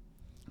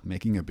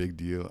making a big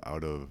deal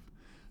out of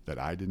that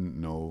I didn't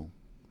know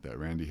that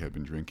Randy had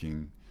been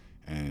drinking,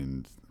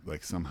 and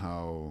like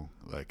somehow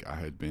like I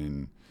had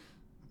been,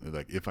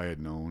 like, if I had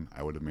known,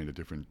 I would have made a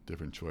different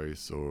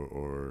choice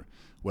or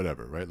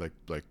whatever, right? Like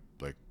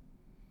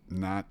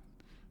not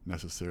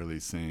necessarily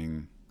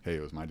saying, hey,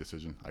 it was my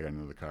decision, I got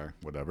into the car,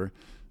 whatever.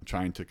 I'm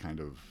trying to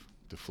kind of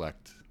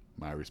deflect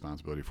my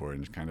responsibility for it,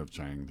 and kind of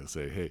trying to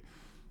say, hey,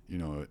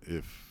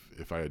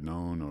 if I had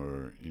known,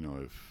 or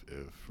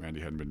if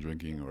Randy hadn't been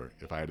drinking, or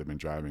if I had been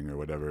driving or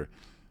whatever,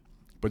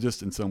 but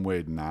just in some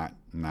way not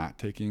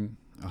taking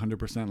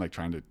 100%, like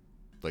trying to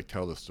like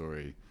tell the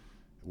story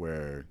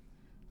where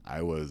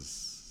I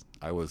was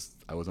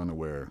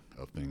unaware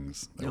of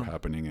things that were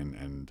happening,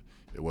 and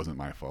it wasn't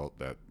my fault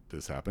that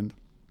this happened.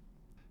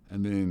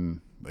 And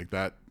then like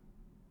that,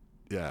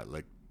 yeah,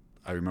 like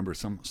I remember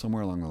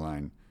somewhere along the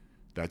line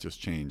that just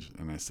changed,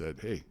 and I said,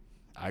 hey,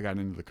 I got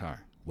into the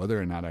car. Whether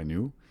or not I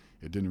knew,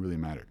 it didn't really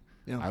matter.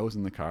 Yeah. I was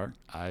in the car.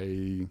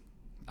 I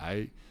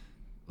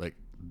like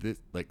this,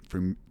 like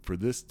for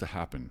this to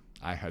happen,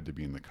 I had to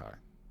be in the car.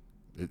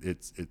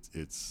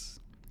 It's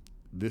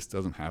this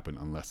doesn't happen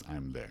unless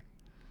I'm there.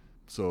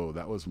 So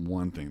that was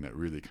one thing that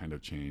really kind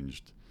of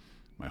changed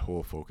my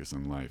whole focus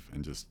in life,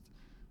 and just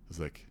was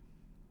like,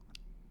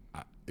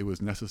 it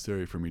was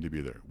necessary for me to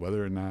be there,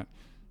 whether or not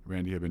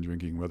Randy had been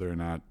drinking, whether or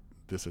not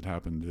this had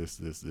happened,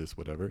 this,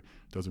 whatever,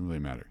 doesn't really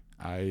matter.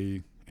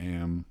 I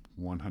am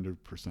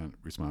 100%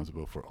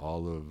 responsible for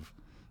all of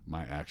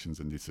my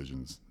actions and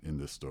decisions in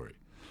this story.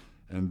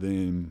 And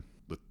then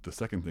the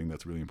second thing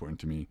that's really important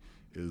to me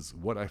is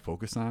what I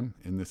focus on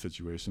in this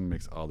situation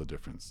makes all the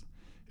difference.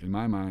 In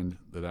my mind,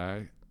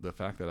 the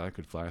fact that I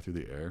could fly through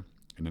the air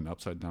in an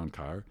upside down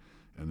car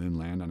and then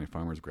land on a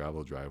farmer's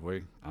gravel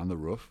driveway on the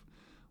roof,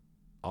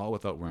 all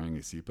without wearing a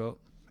seatbelt,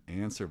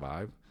 and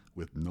survive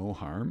with no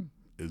harm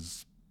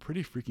is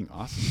pretty freaking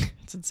awesome.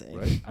 It's insane.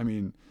 Right? I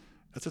mean,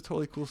 that's a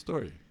totally cool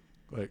story.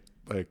 Like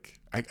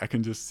I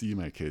can just see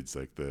my kids,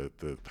 like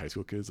the high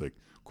school kids, like,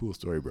 cool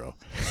story, bro.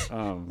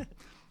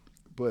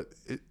 But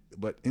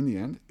in the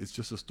end, it's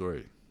just a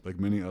story, like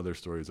many other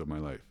stories of my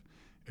life.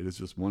 It is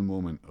just one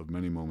moment of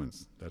many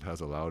moments that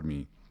has allowed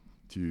me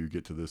to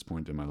get to this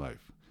point in my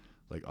life.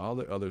 Like all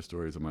the other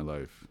stories of my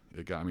life,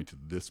 it got me to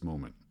this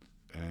moment.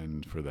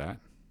 And for that,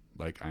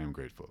 like, I am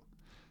grateful.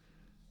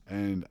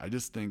 And I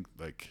just think,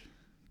 like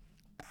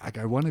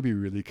I want to be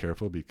really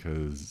careful,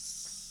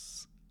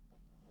 because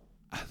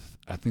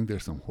I think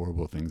there's some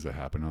horrible things that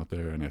happen out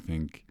there. And I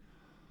think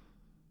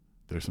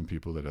there's some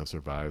people that have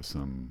survived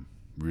some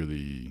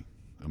really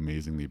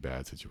amazingly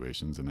bad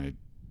situations. And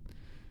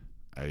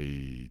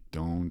I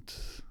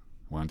don't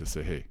want to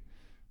say, hey,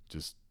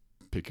 just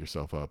pick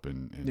yourself up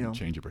and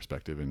change your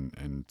perspective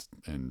and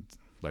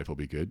life will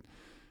be good.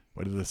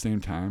 But at the same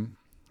time,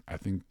 I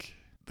think,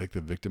 like,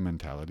 the victim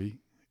mentality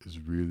is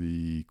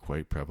really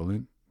quite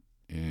prevalent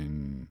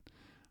in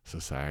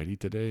society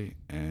today.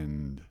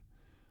 And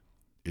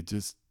it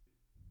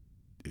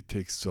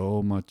takes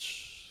so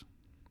much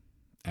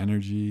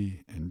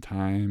energy and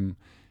time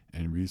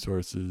and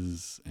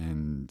resources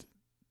and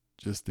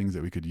just things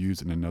that we could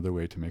use in another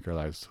way to make our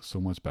lives so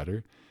much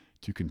better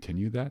to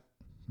continue that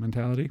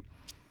mentality.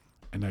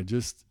 And I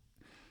just,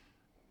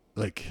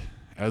 like,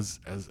 as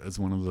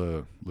one of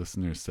the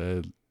listeners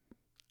said,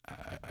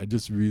 I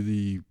just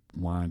really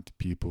want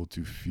people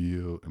to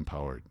feel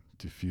empowered,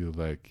 to feel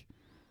like,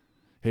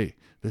 hey,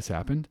 this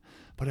happened,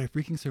 but I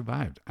freaking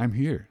survived. I'm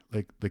here.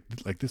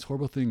 Like this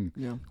horrible thing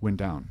went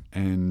down,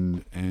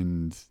 and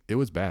it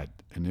was bad,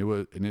 and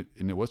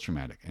it was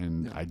traumatic.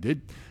 And I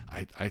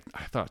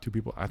thought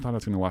I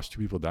was going to watch 2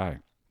 people die.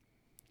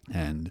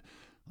 And,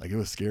 like, it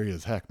was scary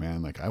as heck,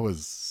 man. Like, I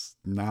was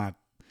not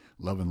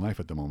loving life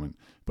at the moment,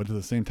 but at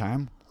the same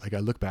time, like, I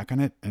look back on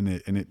it and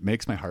it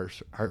makes my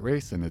heart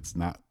race, and it's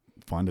not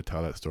fun to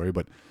tell that story,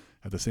 but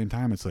at the same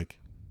time, it's like,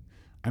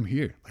 I'm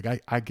here.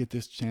 Like, I get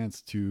this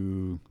chance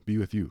to be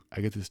with you. I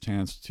get this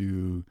chance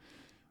to,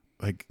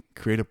 like,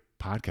 create a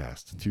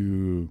podcast,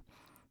 to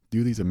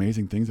do these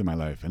amazing things in my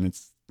life. And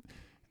it's,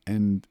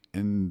 and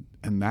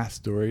that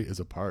story is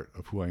a part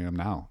of who I am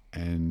now.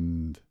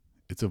 And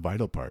it's a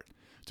vital part,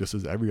 just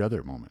as every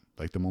other moment,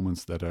 like the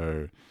moments that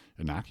are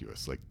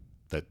innocuous, like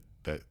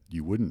that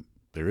you wouldn't,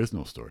 there is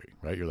no story,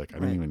 right? You're like, I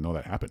didn't even know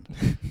that happened,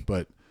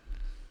 but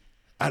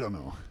I don't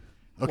know.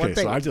 Okay,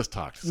 so I just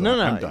talked. So no,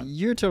 I'm done.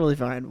 You're totally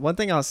fine. One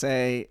thing I'll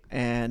say,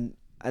 and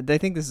I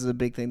think this is a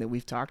big thing that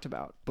we've talked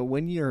about, but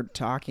when you're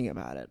talking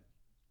about it,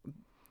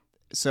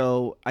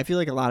 so I feel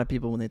like a lot of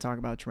people, when they talk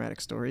about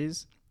traumatic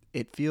stories,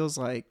 it feels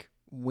like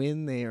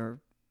when they are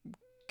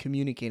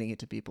communicating it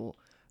to people,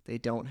 they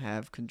don't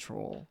have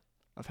control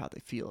of how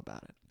they feel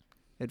about it.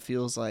 It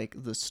feels like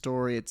the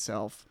story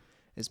itself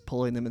is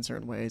pulling them in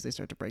certain ways. They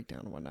start to break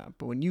down and whatnot.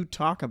 But when you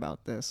talk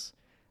about this,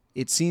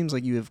 it seems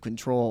like you have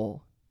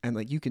control and,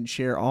 like, you can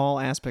share all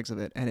aspects of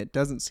it, and it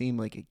doesn't seem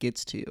like it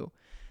gets to you,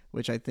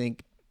 which I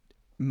think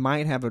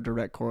might have a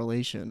direct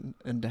correlation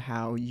into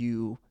how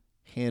you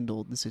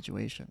handled the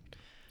situation.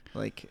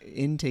 Like,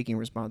 in taking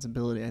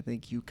responsibility, I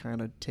think you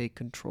kind of take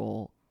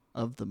control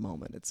of the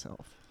moment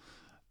itself.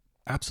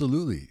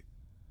 Absolutely.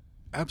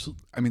 I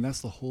mean,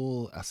 that's the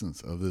whole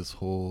essence of this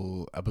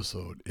whole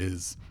episode.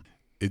 Is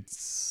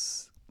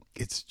it's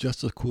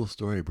just a cool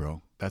story,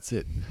 bro. That's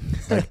it.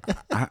 Like,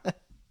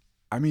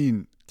 I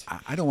mean,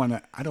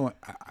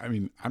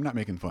 I'm not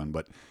making fun,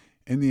 but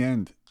in the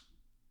end,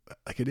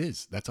 like, it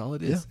is. That's all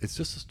it is. Yeah. It's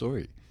just a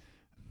story.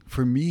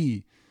 For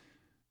me,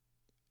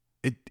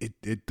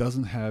 it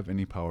doesn't have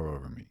any power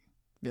over me.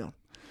 Yeah.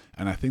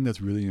 And I think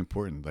that's really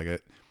important.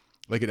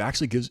 It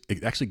actually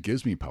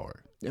gives me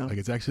power. Yeah. Like,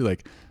 it's actually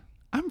like,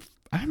 I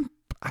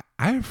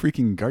have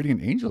freaking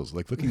guardian angels,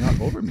 like, looking out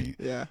over me.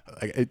 Yeah.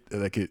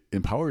 It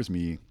empowers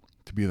me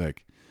to be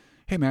like,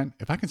 hey man,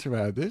 if I can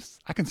survive this,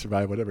 I can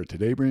survive whatever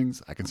today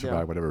brings. I can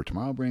survive whatever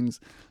tomorrow brings.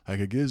 Like,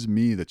 it gives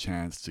me the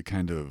chance to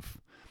kind of,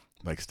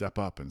 like, step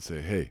up and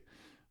say, hey,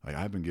 like,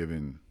 I've been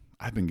given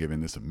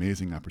this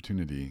amazing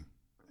opportunity,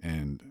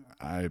 and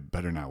I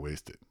better not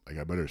waste it. Like,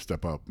 I better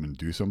step up and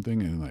do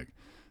something and, like,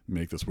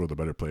 make this world a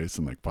better place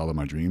and like follow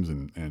my dreams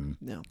and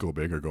go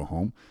big or go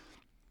home.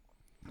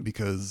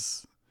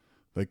 Because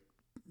like,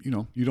 you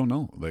don't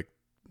know, like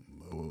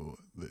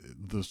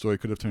the story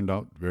could have turned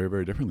out very,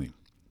 very differently.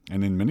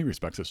 And in many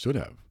respects it should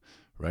have.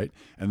 Right.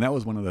 And that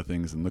was one of the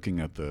things in looking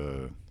at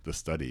the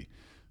study.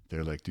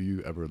 They're like, do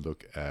you ever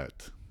look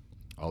at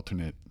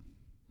alternate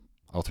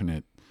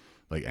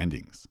like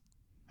endings?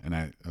 And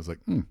I was like,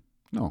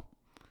 no.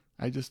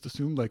 I just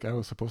assumed like I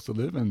was supposed to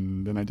live,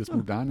 and then I just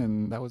moved on,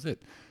 and that was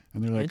it.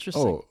 And they're like,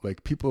 oh,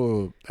 like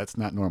people, that's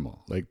not normal.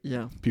 Like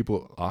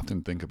people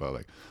often think about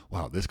like,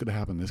 wow, this could have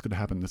happened, this could have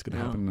happened, this could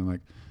have happened. And I'm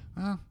like,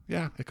 oh,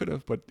 yeah, it could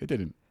have, but it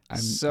didn't. I'm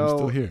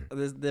still here.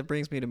 That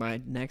brings me to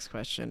my next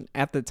question.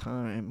 At the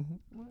time,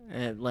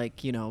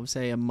 like,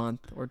 say a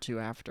month or two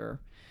after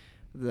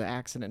the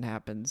accident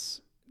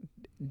happens,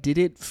 did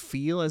it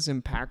feel as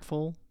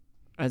impactful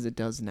as it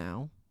does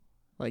now?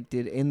 Like,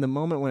 in the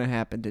moment when it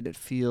happened, did it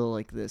feel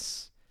like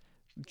this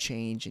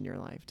change in your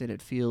life? Did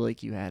it feel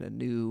like you had a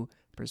new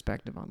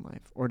perspective on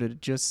life? Or did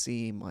it just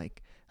seem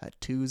like a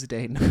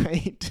Tuesday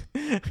night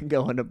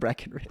going to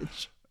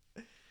Breckenridge?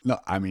 No,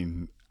 I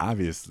mean,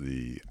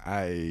 obviously,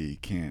 I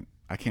can't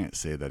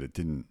say that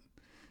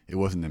it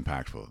wasn't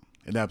impactful.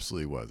 It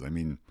absolutely was. I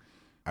mean,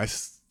 I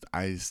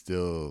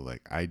still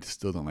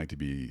don't like to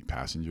be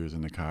passengers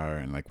in the car,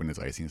 and like when it's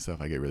icy and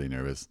stuff, I get really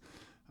nervous.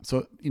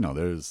 So,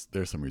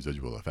 there's some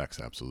residual effects.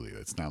 Absolutely.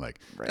 It's not like,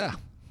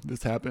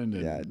 this happened.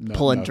 And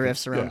pulling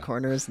drifts around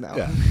corners. No.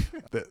 Yeah.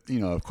 But,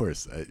 of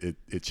course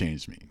it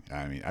changed me.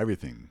 I mean,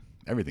 everything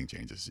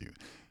changes you,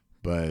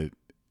 but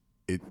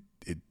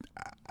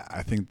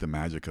I think the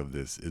magic of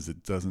this is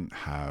it doesn't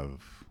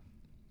have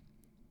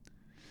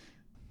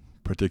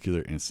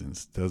particular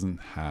instance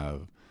doesn't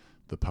have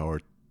the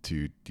power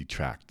to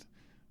detract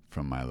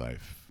from my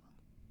life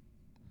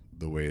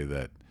the way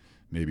that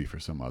maybe for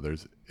some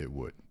others it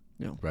would.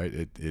 No.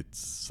 Right. It's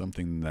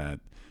something that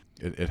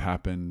it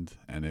happened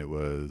and it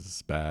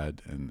was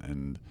bad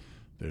and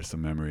there's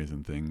some memories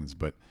and things,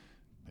 but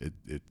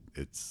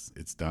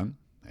it's done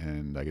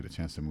and I get a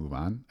chance to move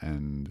on,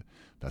 and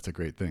that's a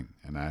great thing.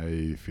 And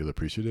I feel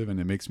appreciative, and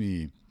it makes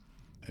me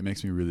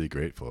really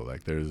grateful.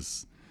 Like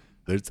there's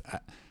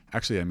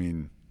actually, I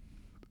mean,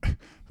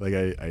 like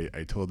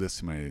I told this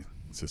to my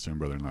sister and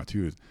brother-in-law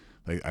too.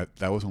 Like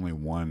that was only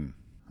one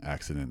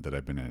accident that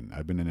I've been in.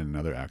 I've been in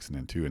another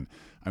accident too, and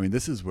I mean,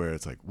 this is where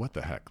it's like, what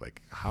the heck?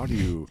 Like, how do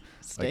you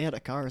stay out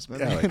of cars, man?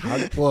 Yeah, like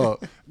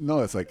no,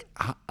 it's like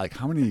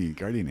how many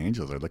guardian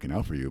angels are looking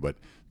out for you? But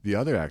the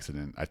other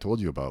accident I told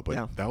you about,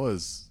 but that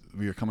was,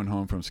 we were coming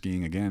home from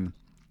skiing again,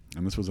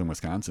 and this was in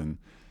Wisconsin,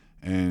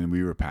 and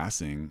we were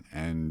passing,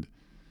 and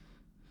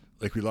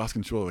like we lost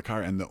control of the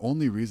car, and the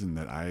only reason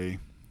that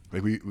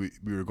we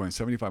were going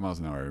 75 miles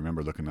an hour. I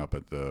remember looking up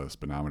at the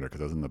speedometer because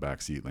I was in the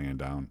back seat laying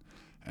down,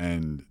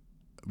 and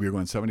we were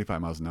going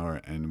 75 miles an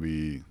hour, and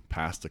we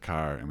passed a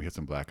car, and we hit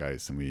some black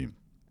ice, and we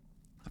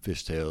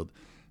fishtailed,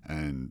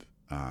 and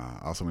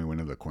also we went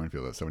into the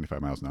cornfield at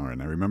 75 miles an hour.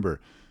 And I remember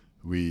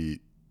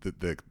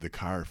the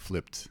car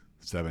flipped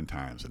 7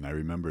 times, and I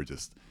remember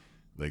just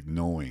like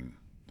knowing,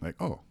 like,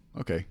 oh,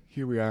 okay,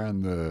 here we are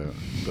on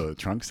the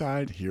trunk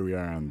side, here we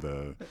are on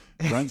the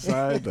front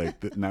side,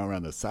 like now we're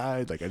on the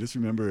side. Like I just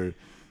remember,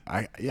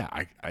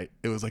 it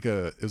was like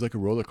a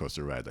roller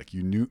coaster ride. Like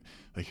you knew,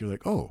 like you're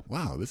like, oh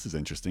wow, this is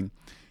interesting.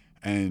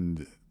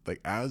 And like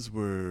as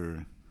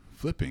we're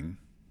flipping,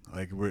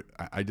 like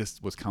I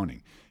just was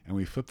counting, and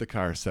we flipped the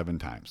car 7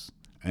 times.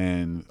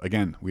 And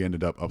again, we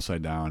ended up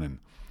upside down, and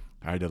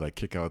I had to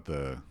kick out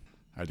the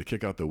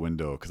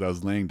window because I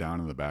was laying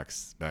down in the back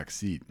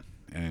seat,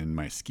 and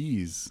my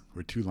skis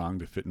were too long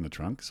to fit in the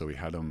trunk, so we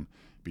had them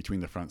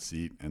between the front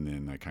seat, and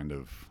then I kind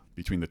of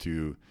between the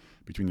two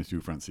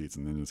front seats,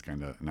 and then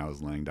and I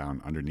was laying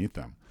down underneath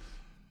them.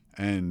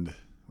 And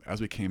as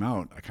we came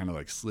out, I kind of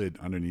like slid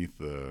underneath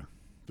the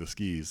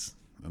skis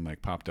and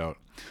like popped out.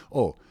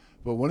 Oh,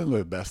 but one of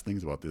the best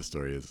things about this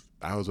story is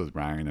I was with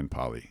Ryan and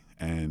Polly,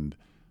 and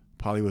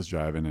Polly was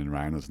driving and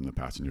Ryan was in the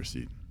passenger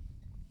seat.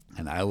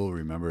 And I will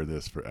remember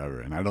this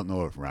forever. And I don't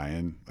know if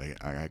Ryan,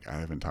 like I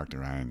haven't talked to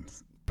Ryan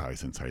probably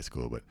since high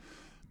school, but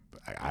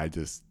I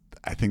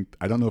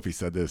don't know if he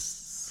said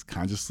this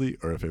consciously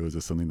or if it was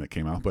just something that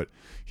came out, but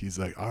he's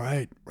like, all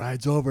right,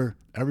 ride's over,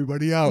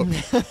 everybody out.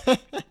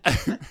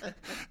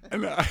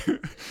 And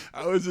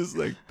I was just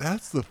like,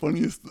 that's the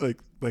funniest, like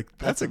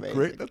that's a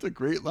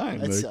great line.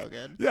 That's like, so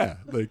good. Yeah.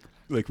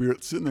 Like we were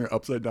sitting there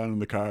upside down in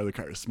the car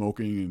is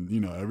smoking,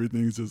 and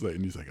everything's just like,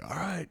 and he's like, all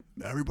right,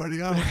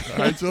 everybody out,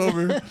 ride's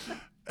over.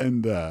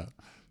 And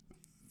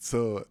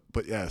so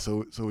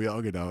we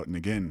all get out, and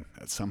again,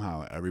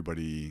 somehow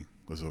everybody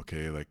was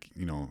okay. Like,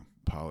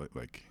 Polly,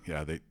 like,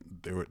 yeah,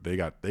 they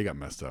got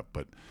messed up,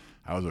 but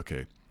I was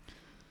okay.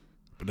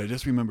 But I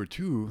just remember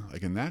too,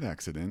 like in that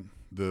accident,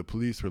 the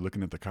police were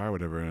looking at the car,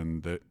 whatever,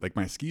 and like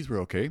my skis were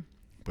okay,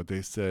 but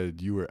they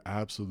said you were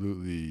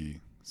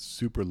absolutely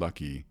super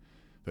lucky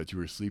that you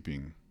were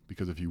sleeping,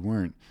 because if you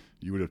weren't,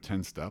 you would have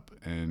tensed up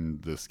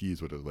and the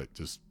skis would have like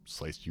just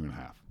sliced you in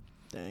half.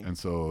 Dang. And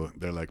so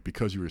they're like,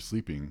 because you were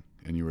sleeping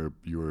and you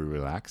were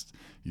relaxed,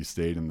 you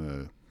stayed in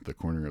the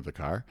corner of the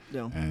car,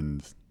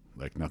 and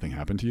like nothing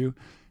happened to you.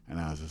 And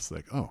I was just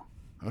like, oh,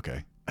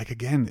 okay. Like,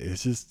 again,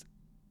 it's just,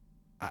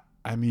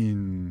 I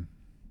mean,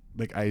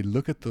 like, I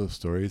look at those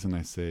stories and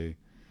I say,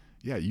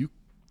 yeah, you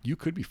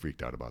could be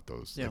freaked out about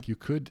those. Like, you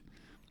could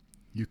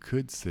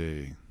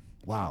say,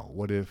 wow,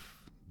 what if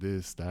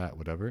this, that,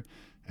 whatever.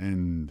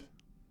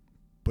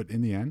 But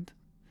in the end,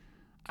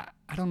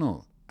 I don't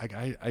know. Like,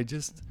 I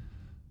just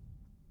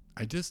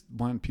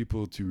want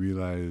people to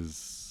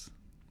realize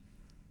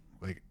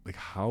like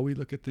how we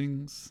look at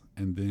things,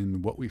 and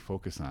then what we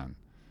focus on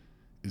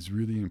is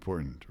really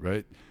important,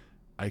 right?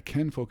 I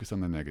can focus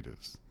on the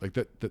negatives. Like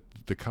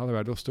the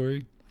Colorado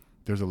story,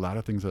 there's a lot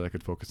of things that I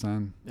could focus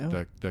on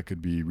that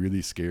could be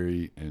really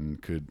scary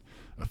and could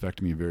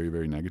affect me very,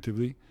 very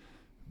negatively.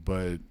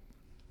 But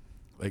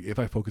like, if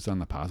I focus on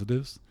the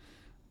positives,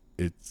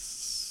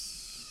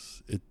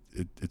 it's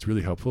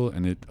really helpful,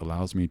 and it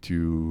allows me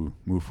to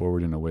move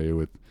forward in a way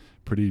with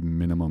pretty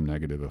minimum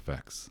negative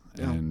effects.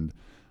 And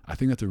I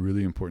think that's a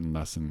really important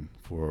lesson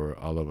for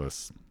all of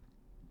us,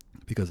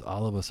 because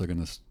all of us are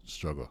going to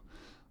struggle.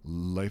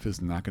 Life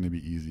is not going to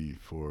be easy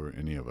for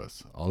any of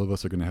us. All of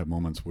us are going to have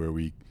moments where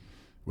we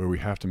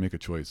have to make a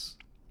choice.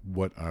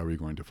 What are we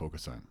going to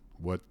focus on?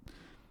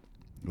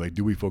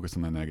 Do we focus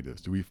on the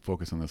negatives? Do we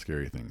focus on the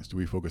scary things? Do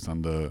we focus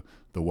on the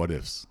what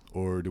ifs?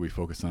 Or do we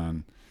focus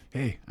on,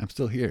 hey, I'm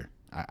still here.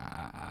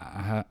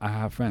 I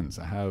have friends.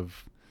 I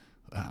have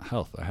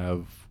health. I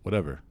have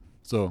whatever.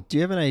 So, do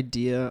you have an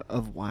idea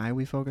of why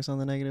we focus on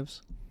the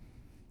negatives?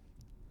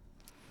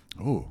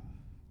 Oh,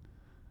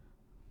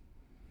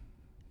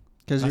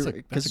 that's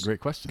a great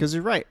question. Because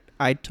you're right.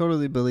 I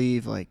totally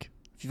believe, like,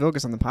 if you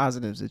focus on the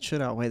positives, it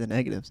should outweigh the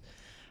negatives.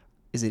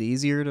 Is it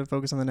easier to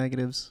focus on the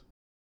negatives?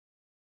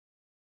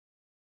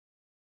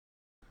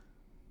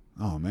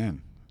 Oh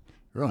man,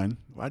 Rowan,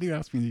 why do you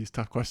ask me these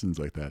tough questions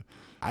like that?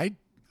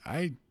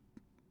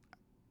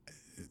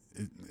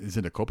 Is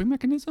it a coping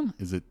mechanism?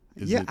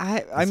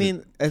 I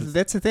mean,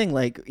 that's the thing.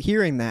 Like,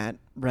 hearing that,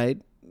 right?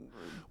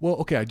 Well,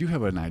 okay, I do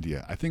have an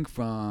idea. I think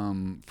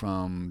from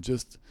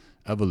just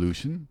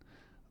evolution,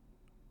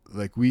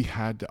 like, we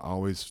had to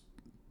always,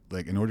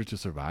 like, in order to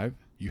survive,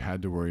 you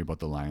had to worry about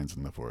the lions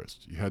in the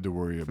forest. You had to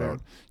worry about,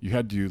 you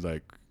had to,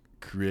 like,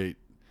 create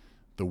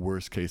the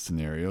worst case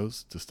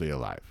scenarios to stay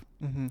alive.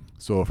 Mm-hmm.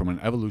 So from an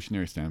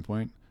evolutionary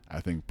standpoint,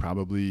 I think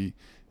probably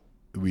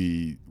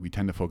we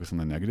tend to focus on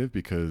the negative,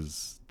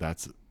 because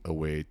that's a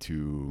way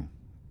to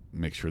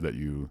make sure that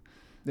you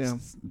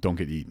don't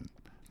get eaten.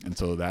 And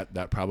so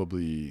that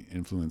probably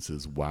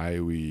influences why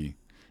we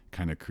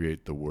kind of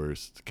create the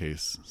worst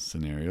case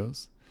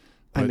scenarios.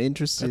 But I'm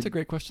interested. That's a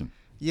great question.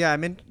 Yeah,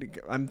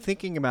 I'm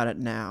thinking about it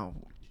now,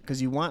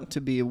 because you want to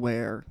be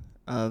aware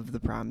of the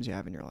problems you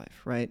have in your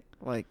life, right?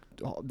 Like,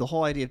 the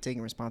whole idea of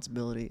taking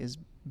responsibility is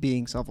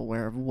being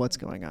self-aware of what's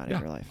going on in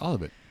your life. All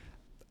of it.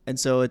 And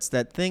so it's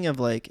that thing of,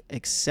 like,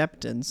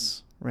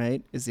 acceptance,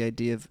 right? Is the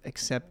idea of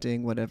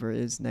accepting whatever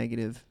is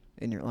negative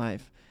in your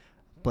life.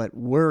 But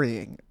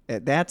worrying,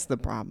 that's the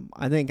problem.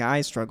 I think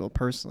I struggle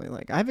personally.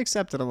 Like, I've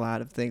accepted a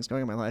lot of things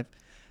going in my life.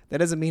 That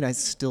doesn't mean I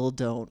still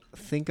don't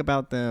think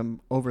about them,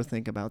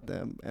 overthink about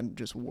them, and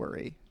just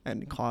worry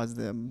and cause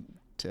them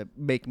to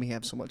make me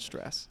have so much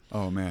stress.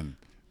 Oh, man.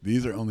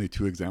 These are only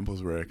two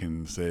examples where I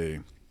can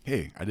say,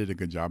 hey, I did a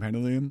good job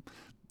handling them.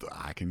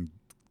 I can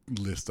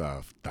list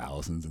off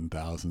thousands and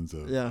thousands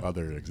of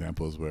other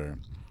examples where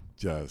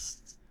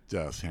just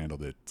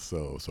handled it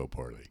so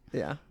poorly.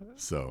 Yeah.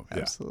 So, yeah.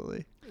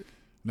 Absolutely.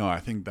 No, I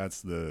think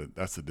that's the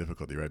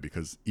difficulty, right?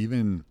 Because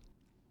even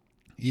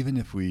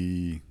if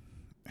we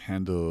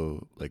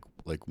handle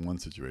like one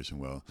situation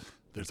well,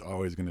 there's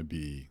always going to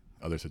be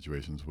other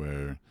situations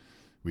where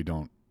we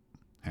don't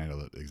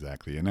handle it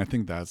exactly. And I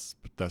think that's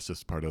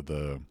just part of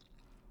the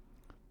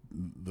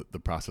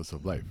process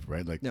of life,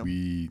 right? Like,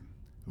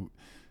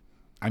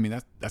 I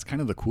mean, that's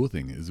kind of the cool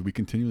thing, is we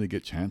continually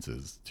get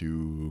chances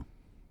to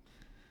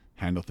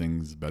handle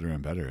things better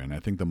and better. And I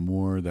think the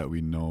more that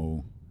we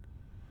know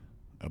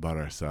about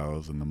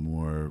ourselves, and the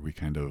more we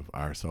kind of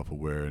are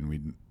self-aware, and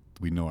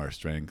we know our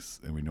strengths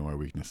and we know our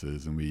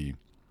weaknesses, and we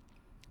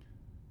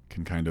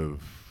can kind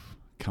of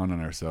count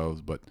on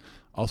ourselves, but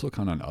also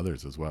count on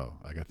others as well.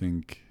 Like, I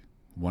think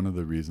one of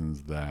the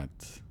reasons that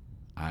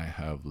I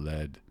have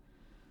led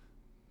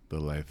the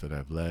life that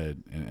I've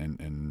led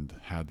and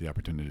had the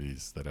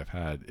opportunities that I've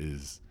had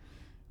is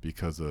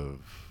because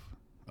of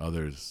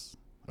others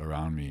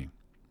around me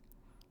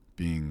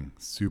being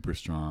super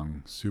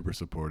strong, super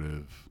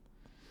supportive,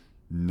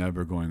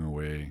 never going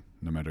away,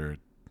 no matter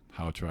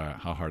how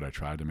hard I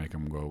tried to make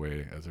them go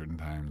away at certain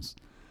times.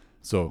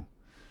 So,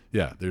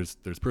 yeah, there's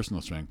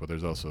personal strength, but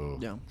there's also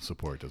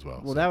support as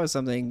well. Well, that was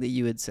something that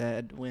you had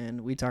said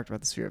when we talked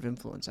about the sphere of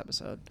influence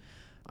episode.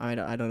 I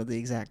don't know the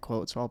exact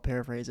quote, so I'll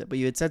paraphrase it. But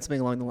you had said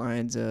something along the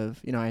lines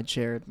of, I had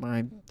shared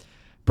my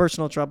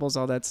personal troubles,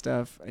 all that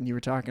stuff, and you were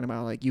talking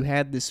about, like, you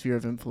had this sphere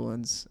of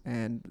influence,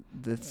 and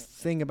the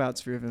thing about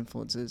sphere of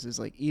influences is,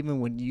 like,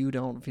 even when you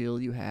don't feel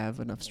you have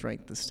enough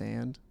strength to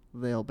stand,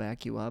 they'll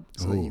back you up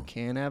so that you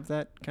can have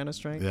that kind of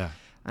strength. Yeah.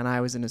 And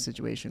I was in a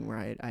situation where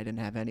I didn't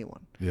have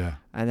anyone. Yeah.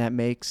 And that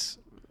makes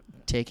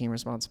taking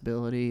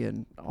responsibility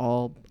and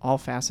all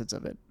facets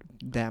of it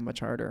that much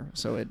harder.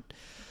 So it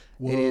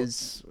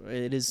is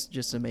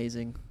just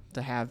amazing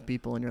to have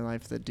people in your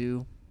life that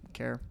do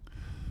care.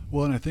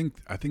 Well, and I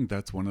think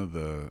that's one of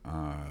the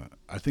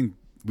I think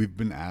we've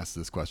been asked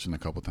this question a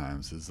couple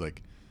times, is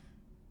like,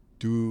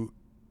 do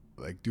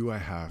I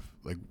have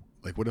like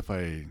what if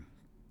I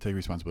take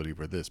responsibility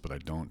for this but I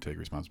don't take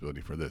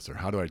responsibility for this, or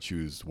how do I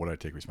choose what I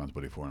take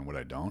responsibility for and what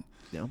I don't?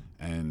 Yeah.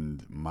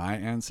 And my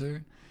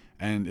answer,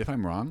 and if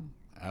I'm wrong,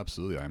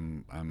 absolutely,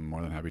 I'm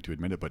more than happy to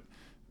admit it, but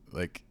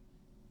like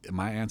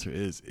my answer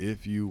is,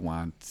 if you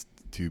want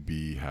to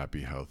be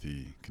happy,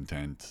 healthy,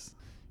 content,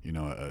 you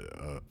know,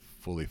 a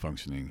fully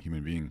functioning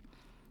human being,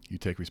 you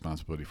take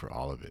responsibility for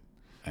all of it.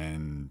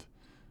 And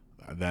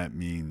that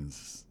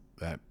means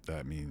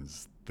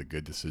the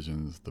good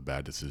decisions, the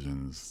bad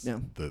decisions, yeah.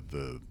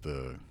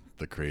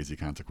 the crazy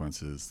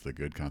consequences, the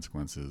good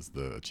consequences,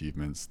 the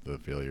achievements, the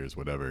failures,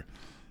 whatever.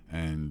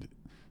 And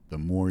the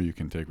more you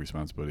can take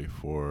responsibility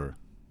for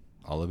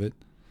all of it,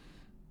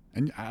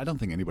 and I don't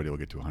think anybody will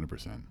get to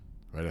 100%,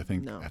 right? I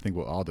think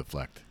we'll all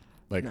deflect.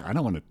 Like, I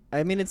don't want to.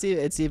 I mean,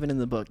 it's even in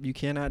the book. You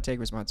cannot take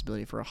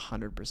responsibility for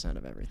 100%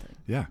 of everything.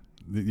 Yeah.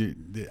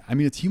 I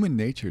mean, it's human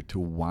nature to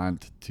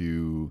want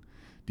to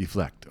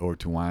deflect, or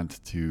to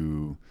want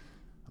to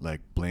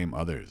like blame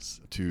others,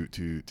 to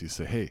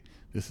say, hey,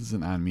 this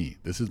isn't on me.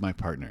 This is my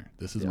partner.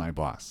 This is my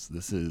boss.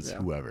 This is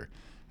whoever.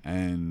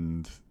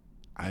 And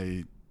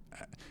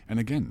and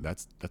again,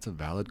 that's a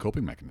valid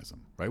coping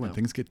mechanism, right? When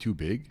things get too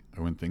big,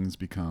 or when things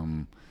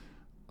become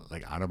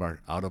like out of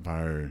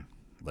our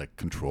like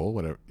control,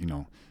 whatever, you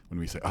know, when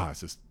we say,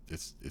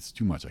 it's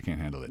too much, I can't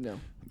handle it. No.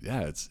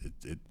 Yeah, it's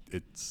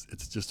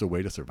just a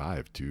way to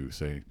survive, to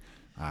say,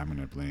 I'm going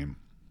to blame.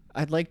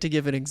 I'd like to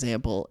give an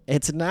example.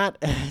 It's not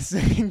as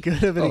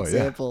good of an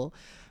example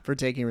for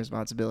taking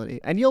responsibility.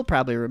 And you'll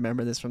probably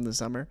remember this from the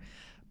summer,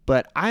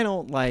 but I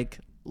don't like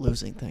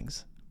losing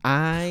things.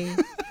 I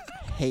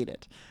hate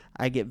it.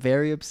 I get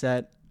very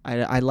upset.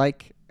 I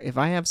like, if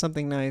I have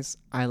something nice,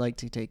 I like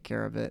to take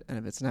care of it. And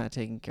if it's not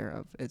taken care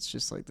of, it's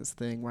just like this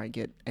thing where I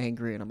get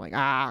angry and I'm like,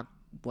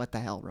 what the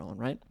hell, Rowan,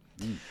 right?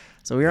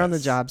 So we were on the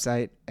job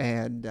site,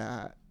 and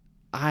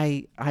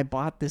I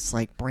bought this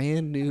like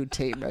brand new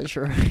tape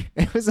measure.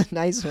 It was a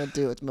nice one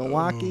too. It's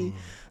Milwaukee.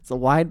 It's a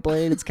wide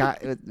blade.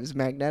 It's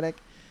magnetic.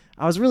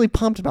 I was really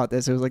pumped about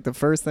this. It was like the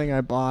first thing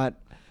I bought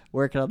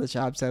working on the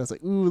job site. I was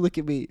like, ooh, look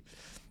at me.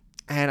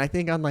 And I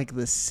think on like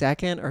the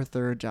second or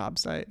third job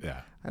site,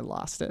 I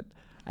lost it.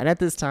 And at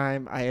this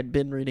time, I had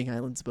been reading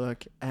Hyland's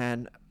book,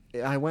 and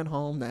I went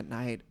home that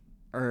night,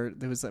 or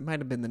it might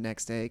have been the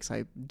next day, because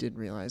I didn't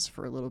realize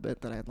for a little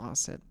bit that I had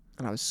lost it.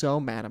 And I was so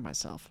mad at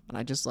myself. And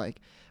I just like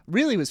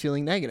really was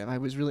feeling negative. I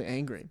was really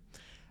angry.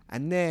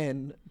 And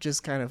then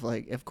just kind of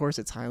like, of course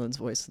it's Hyland's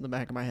voice in the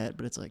back of my head,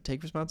 but it's like,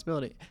 take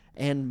responsibility.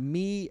 And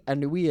we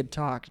had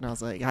talked, and I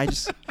was like,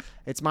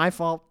 it's my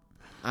fault.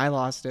 I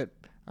lost it.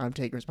 I'm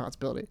taking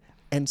responsibility.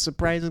 And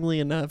surprisingly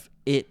enough,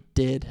 it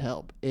did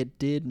help. It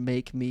did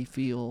make me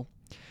feel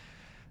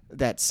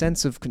that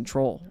sense of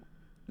control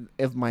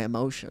of my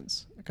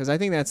emotions. Because I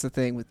think that's the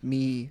thing with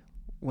me,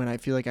 when I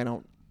feel like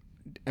I'm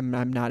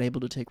not able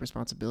to take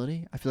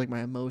responsibility, I feel like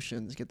my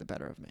emotions get the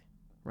better of me,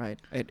 right?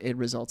 It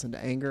results into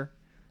anger.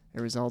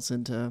 It results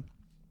into,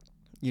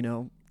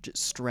 just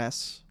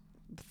stress,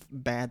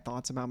 bad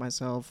thoughts about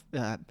myself,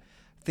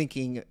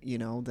 thinking,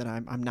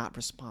 that I'm not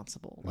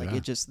responsible. Like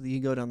you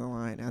go down the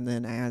line. And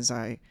then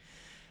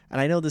and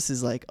I know this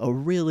is like a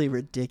really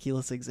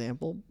ridiculous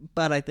example,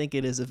 but I think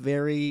it is a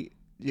very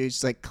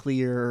just like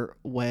clear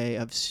way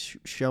of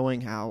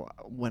showing how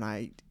when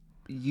I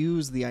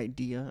use the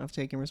idea of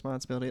taking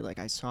responsibility, like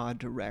I saw a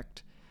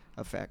direct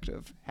effect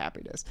of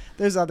happiness.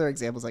 There's other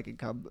examples I could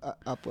come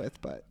up with,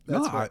 but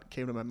that's what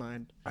came to my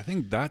mind. I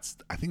think that's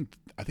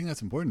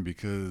important,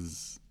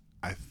 because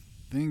I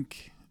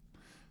think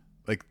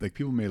like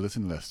people may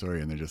listen to that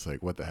story and they're just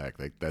like, what the heck?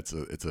 Like it's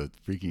a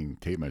freaking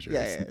tape measure.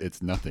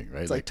 It's nothing,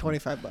 right? It's like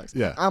 $25.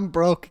 Yeah. I'm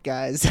broke,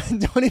 guys.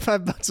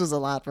 $25 was a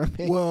lot for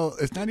me. Well,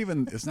 it's not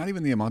even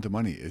the amount of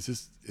money. It's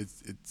just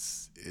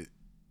it's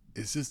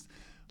just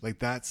like,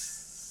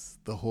 that's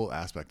the whole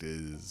aspect,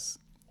 is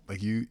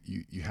like you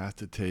have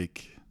to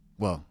take,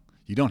 well,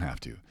 you don't have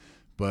to,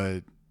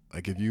 but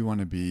like if you want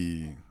to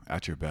be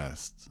at your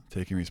best,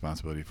 taking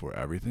responsibility for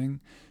everything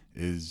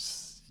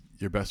is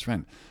your best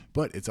friend.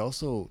 But it's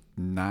also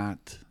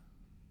not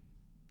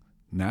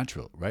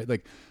natural, right?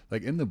 Like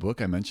in the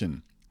book I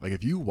mentioned, like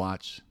if you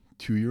watch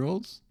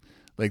 2-year-olds,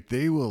 like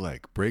they will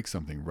like break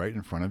something right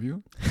in front of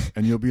you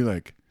and you'll be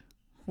like,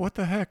 what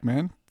the heck,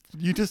 man?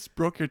 You just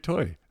broke your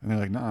toy. And they're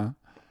like, nah.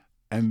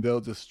 And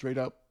they'll just straight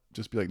up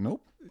just be like,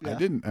 nope, I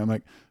didn't. And I'm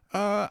like,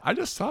 I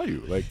just saw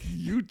you. Like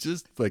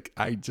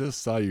I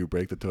just saw you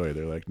break the toy.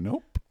 They're like,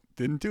 nope,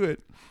 didn't do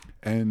it.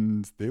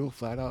 And they will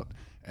flat out.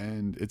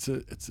 And it's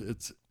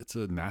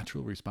a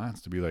natural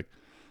response to be like,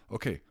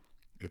 okay,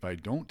 if I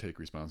don't take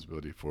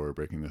responsibility for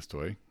breaking this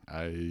toy,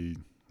 I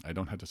I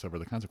don't have to suffer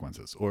the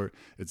consequences. Or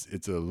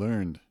it's a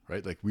learned,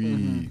 right? Like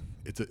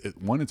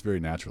it's very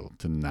natural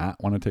to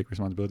not want to take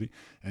responsibility.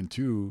 And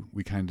two,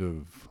 we kind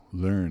of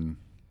learn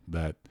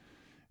that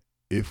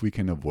if we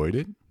can avoid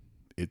it,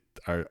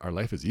 our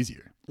life is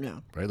easier. Yeah.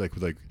 Right.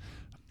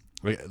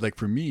 Like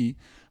for me,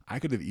 I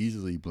could have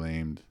easily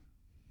blamed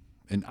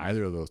in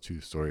either of those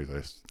two stories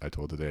I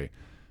told today.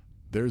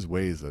 There's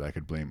ways that I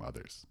could blame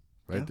others,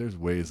 right? Yeah. There's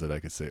ways that I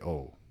could say,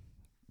 oh,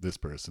 this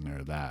person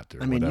or that,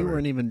 or whatever. You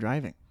weren't even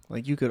driving.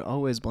 Like, you could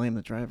always blame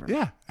the driver.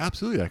 Yeah,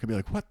 absolutely. I could be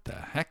like, what the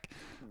heck?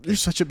 You're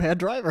such a bad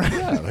driver.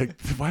 Yeah,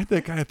 like, why'd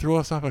that guy throw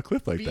us off a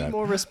cliff like that? Be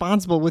more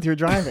responsible with your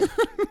driving.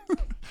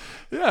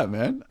 Yeah,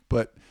 man.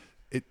 But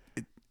it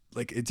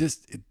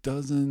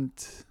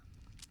doesn't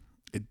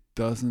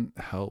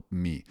help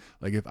me.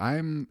 Like, if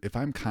I'm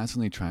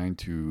constantly trying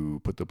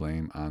to put the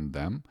blame on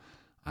them,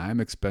 I'm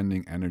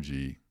expending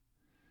energy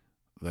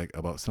like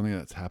about something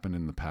that's happened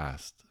in the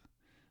past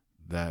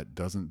that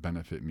doesn't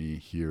benefit me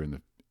here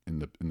in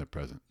the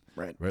present.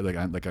 Right. Right.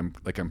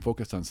 I'm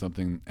focused on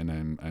something, and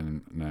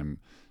I'm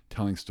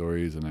telling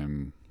stories, and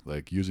I'm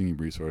like using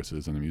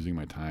resources, and I'm using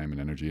my time and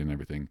energy and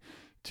everything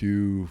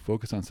to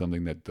focus on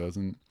something that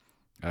doesn't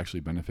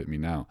actually benefit me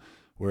now.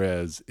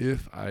 Whereas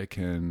if I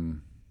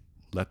can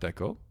let that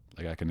go,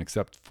 like I can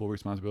accept full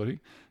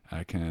responsibility,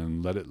 I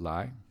can let it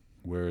lie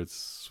where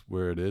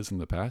it is in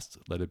the past,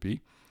 let it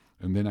be.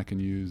 And then I can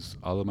use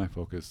all of my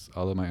focus,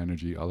 all of my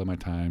energy, all of my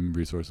time,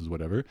 resources,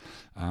 whatever,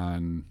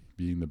 on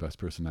being the best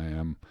person I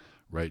am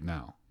right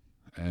now.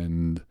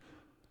 And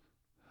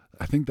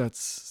I think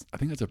that's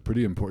a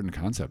pretty important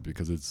concept,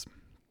 because it's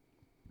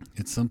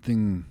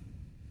something,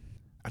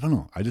 I don't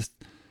know. I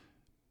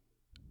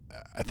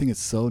think it's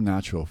so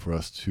natural for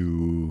us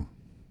to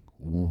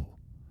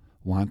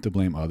want to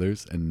blame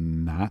others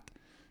and not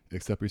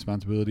accept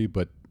responsibility.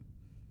 But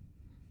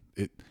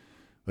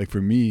like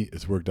for me,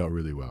 it's worked out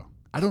really well.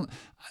 I don't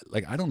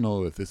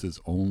know if this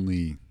is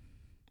only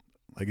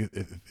like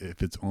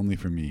if it's only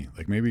for me.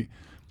 Like maybe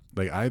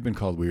like I've been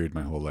called weird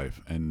my whole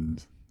life,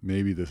 and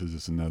maybe this is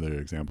just another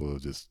example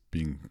of just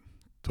being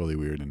totally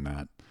weird and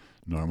not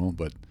normal.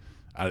 But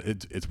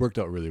it's worked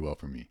out really well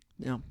for me.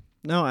 Yeah.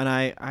 No, and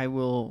I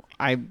will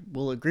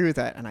agree with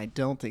that, and I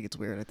don't think it's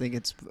weird. I think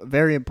it's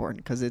very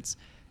important, because it's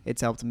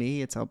helped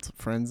me. It's helped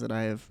friends that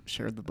I have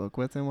shared the book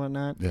with and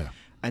whatnot. Yeah.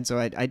 And so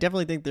I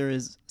definitely think there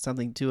is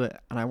something to it.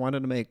 And I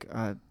wanted to make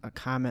a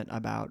comment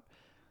about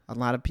a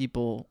lot of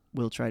people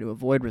will try to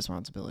avoid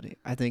responsibility.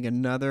 I think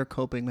another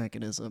coping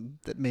mechanism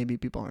that maybe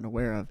people aren't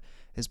aware of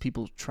is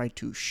people try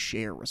to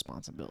share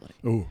responsibility.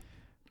 Oh.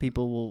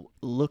 People will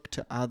look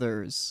to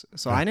others.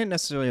 So I didn't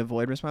necessarily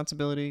avoid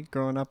responsibility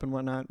growing up and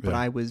whatnot, but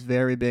I was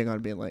very big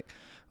on being like,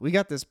 we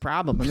got this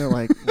problem. And they're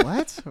like,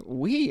 what?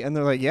 And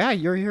they're like, yeah,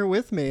 you're here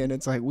with me. And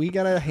it's like, we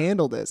got to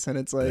handle this. And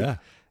it's like,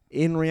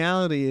 in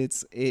reality,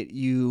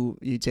 you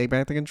take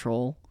back the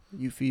control.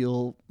 You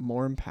feel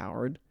more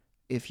empowered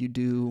if you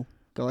do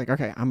go like,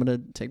 okay, I'm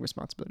going to take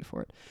responsibility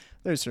for it.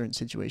 There's certain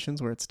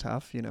situations where it's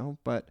tough,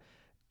 but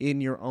in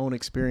your own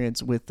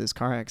experience with this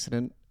car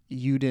accident,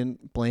 you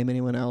didn't blame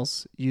anyone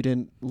else. You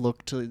didn't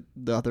look to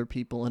the other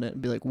people in it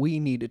and be like, we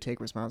need to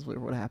take responsibility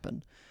for what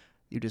happened.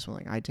 You just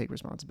went like, I take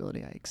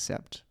responsibility. I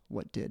accept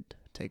what did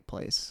take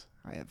place.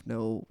 I have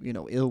no,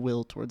 ill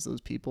will towards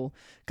those people,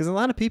 because a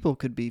lot of people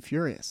could be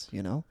furious,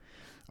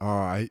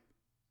 Oh,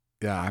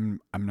 I'm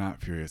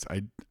not furious.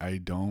 I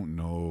don't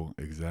know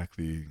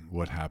exactly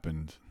what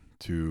happened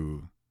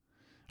to.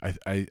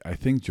 I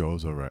think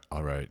Joe's all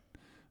right.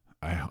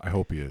 I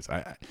hope he is.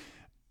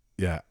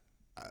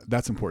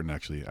 That's important,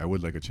 actually. I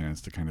would like a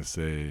chance to kind of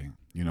say,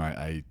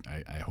 I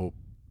hope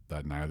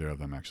that neither of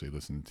them actually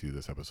listened to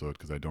this episode,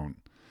 because I don't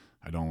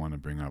want to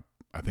bring up.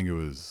 I think it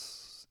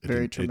was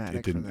very traumatic.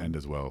 It didn't end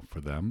as well for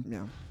them.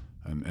 Yeah,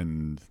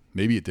 and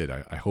maybe it did.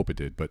 I hope it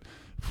did. But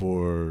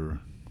for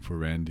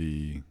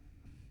Randy,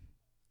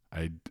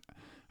 I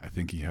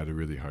think he had a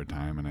really hard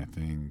time, and I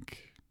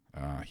think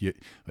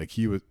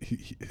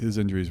his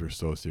injuries were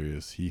so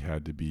serious. He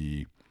had to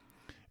be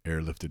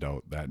airlifted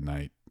out that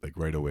night, like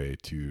right away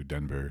to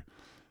Denver,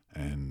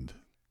 and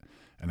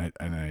I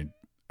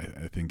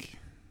think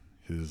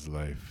his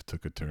life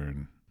took a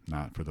turn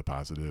not for the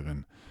positive,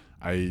 and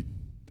I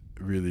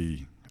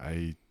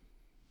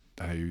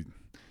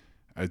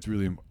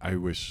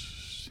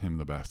wish him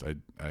the best. I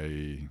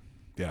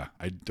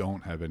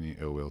don't have any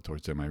ill will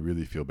towards him. I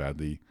really feel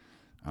badly.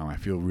 I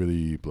feel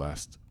really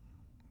blessed,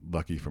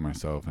 lucky for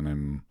myself, and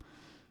I'm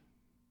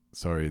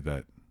sorry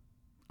that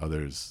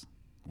others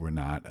were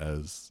not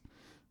as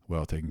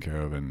well taken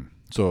care of. And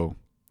so,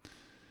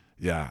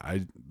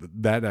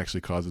 that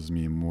actually causes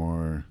me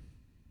more.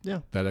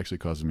 Yeah. That actually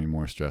causes me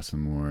more stress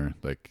and more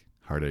like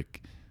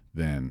heartache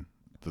than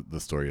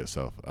the story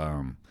itself.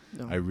 No.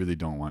 I really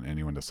don't want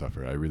anyone to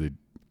suffer.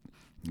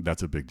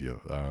 That's a big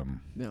deal.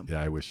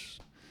 I wish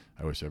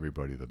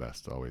everybody the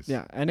best always.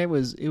 Yeah, and it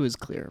was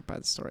clear by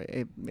the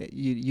story.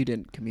 You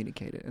didn't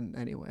communicate it in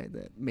any way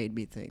that made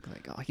me think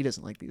like, oh, he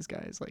doesn't like these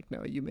guys. Like,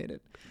 no, you made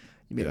it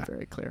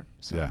very clear.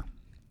 So. Yeah.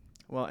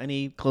 Well,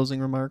 any closing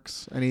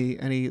remarks?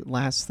 Any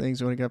last things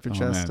you want to get off your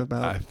chest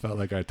about? I felt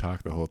like I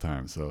talked the whole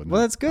time. So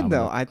well, that's good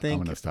though. I think.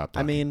 I'm gonna stop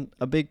talking. I mean,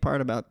 a big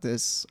part about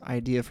this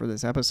idea for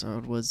this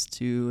episode was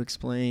to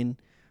explain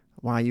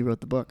why you wrote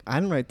the book. I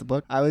didn't write the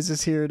book. I was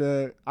just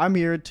I'm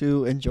here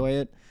to enjoy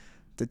it,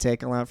 to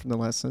take a lot from the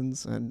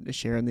lessons and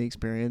share in the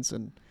experience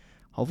and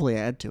hopefully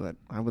add to it.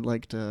 I would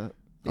like to.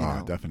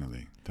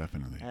 Definitely.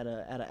 Add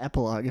an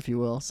epilogue, if you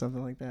will,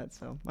 something like that.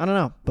 So I don't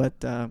know, but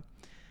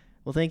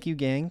well, thank you,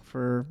 gang,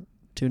 for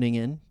tuning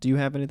in. Do you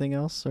have anything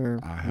else, or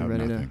are you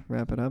ready to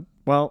wrap it up?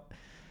 Well,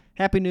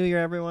 Happy New Year,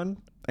 everyone,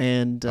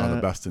 and all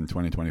the best in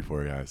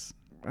 2024, guys.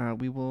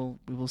 We will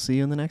see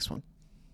you in the next one.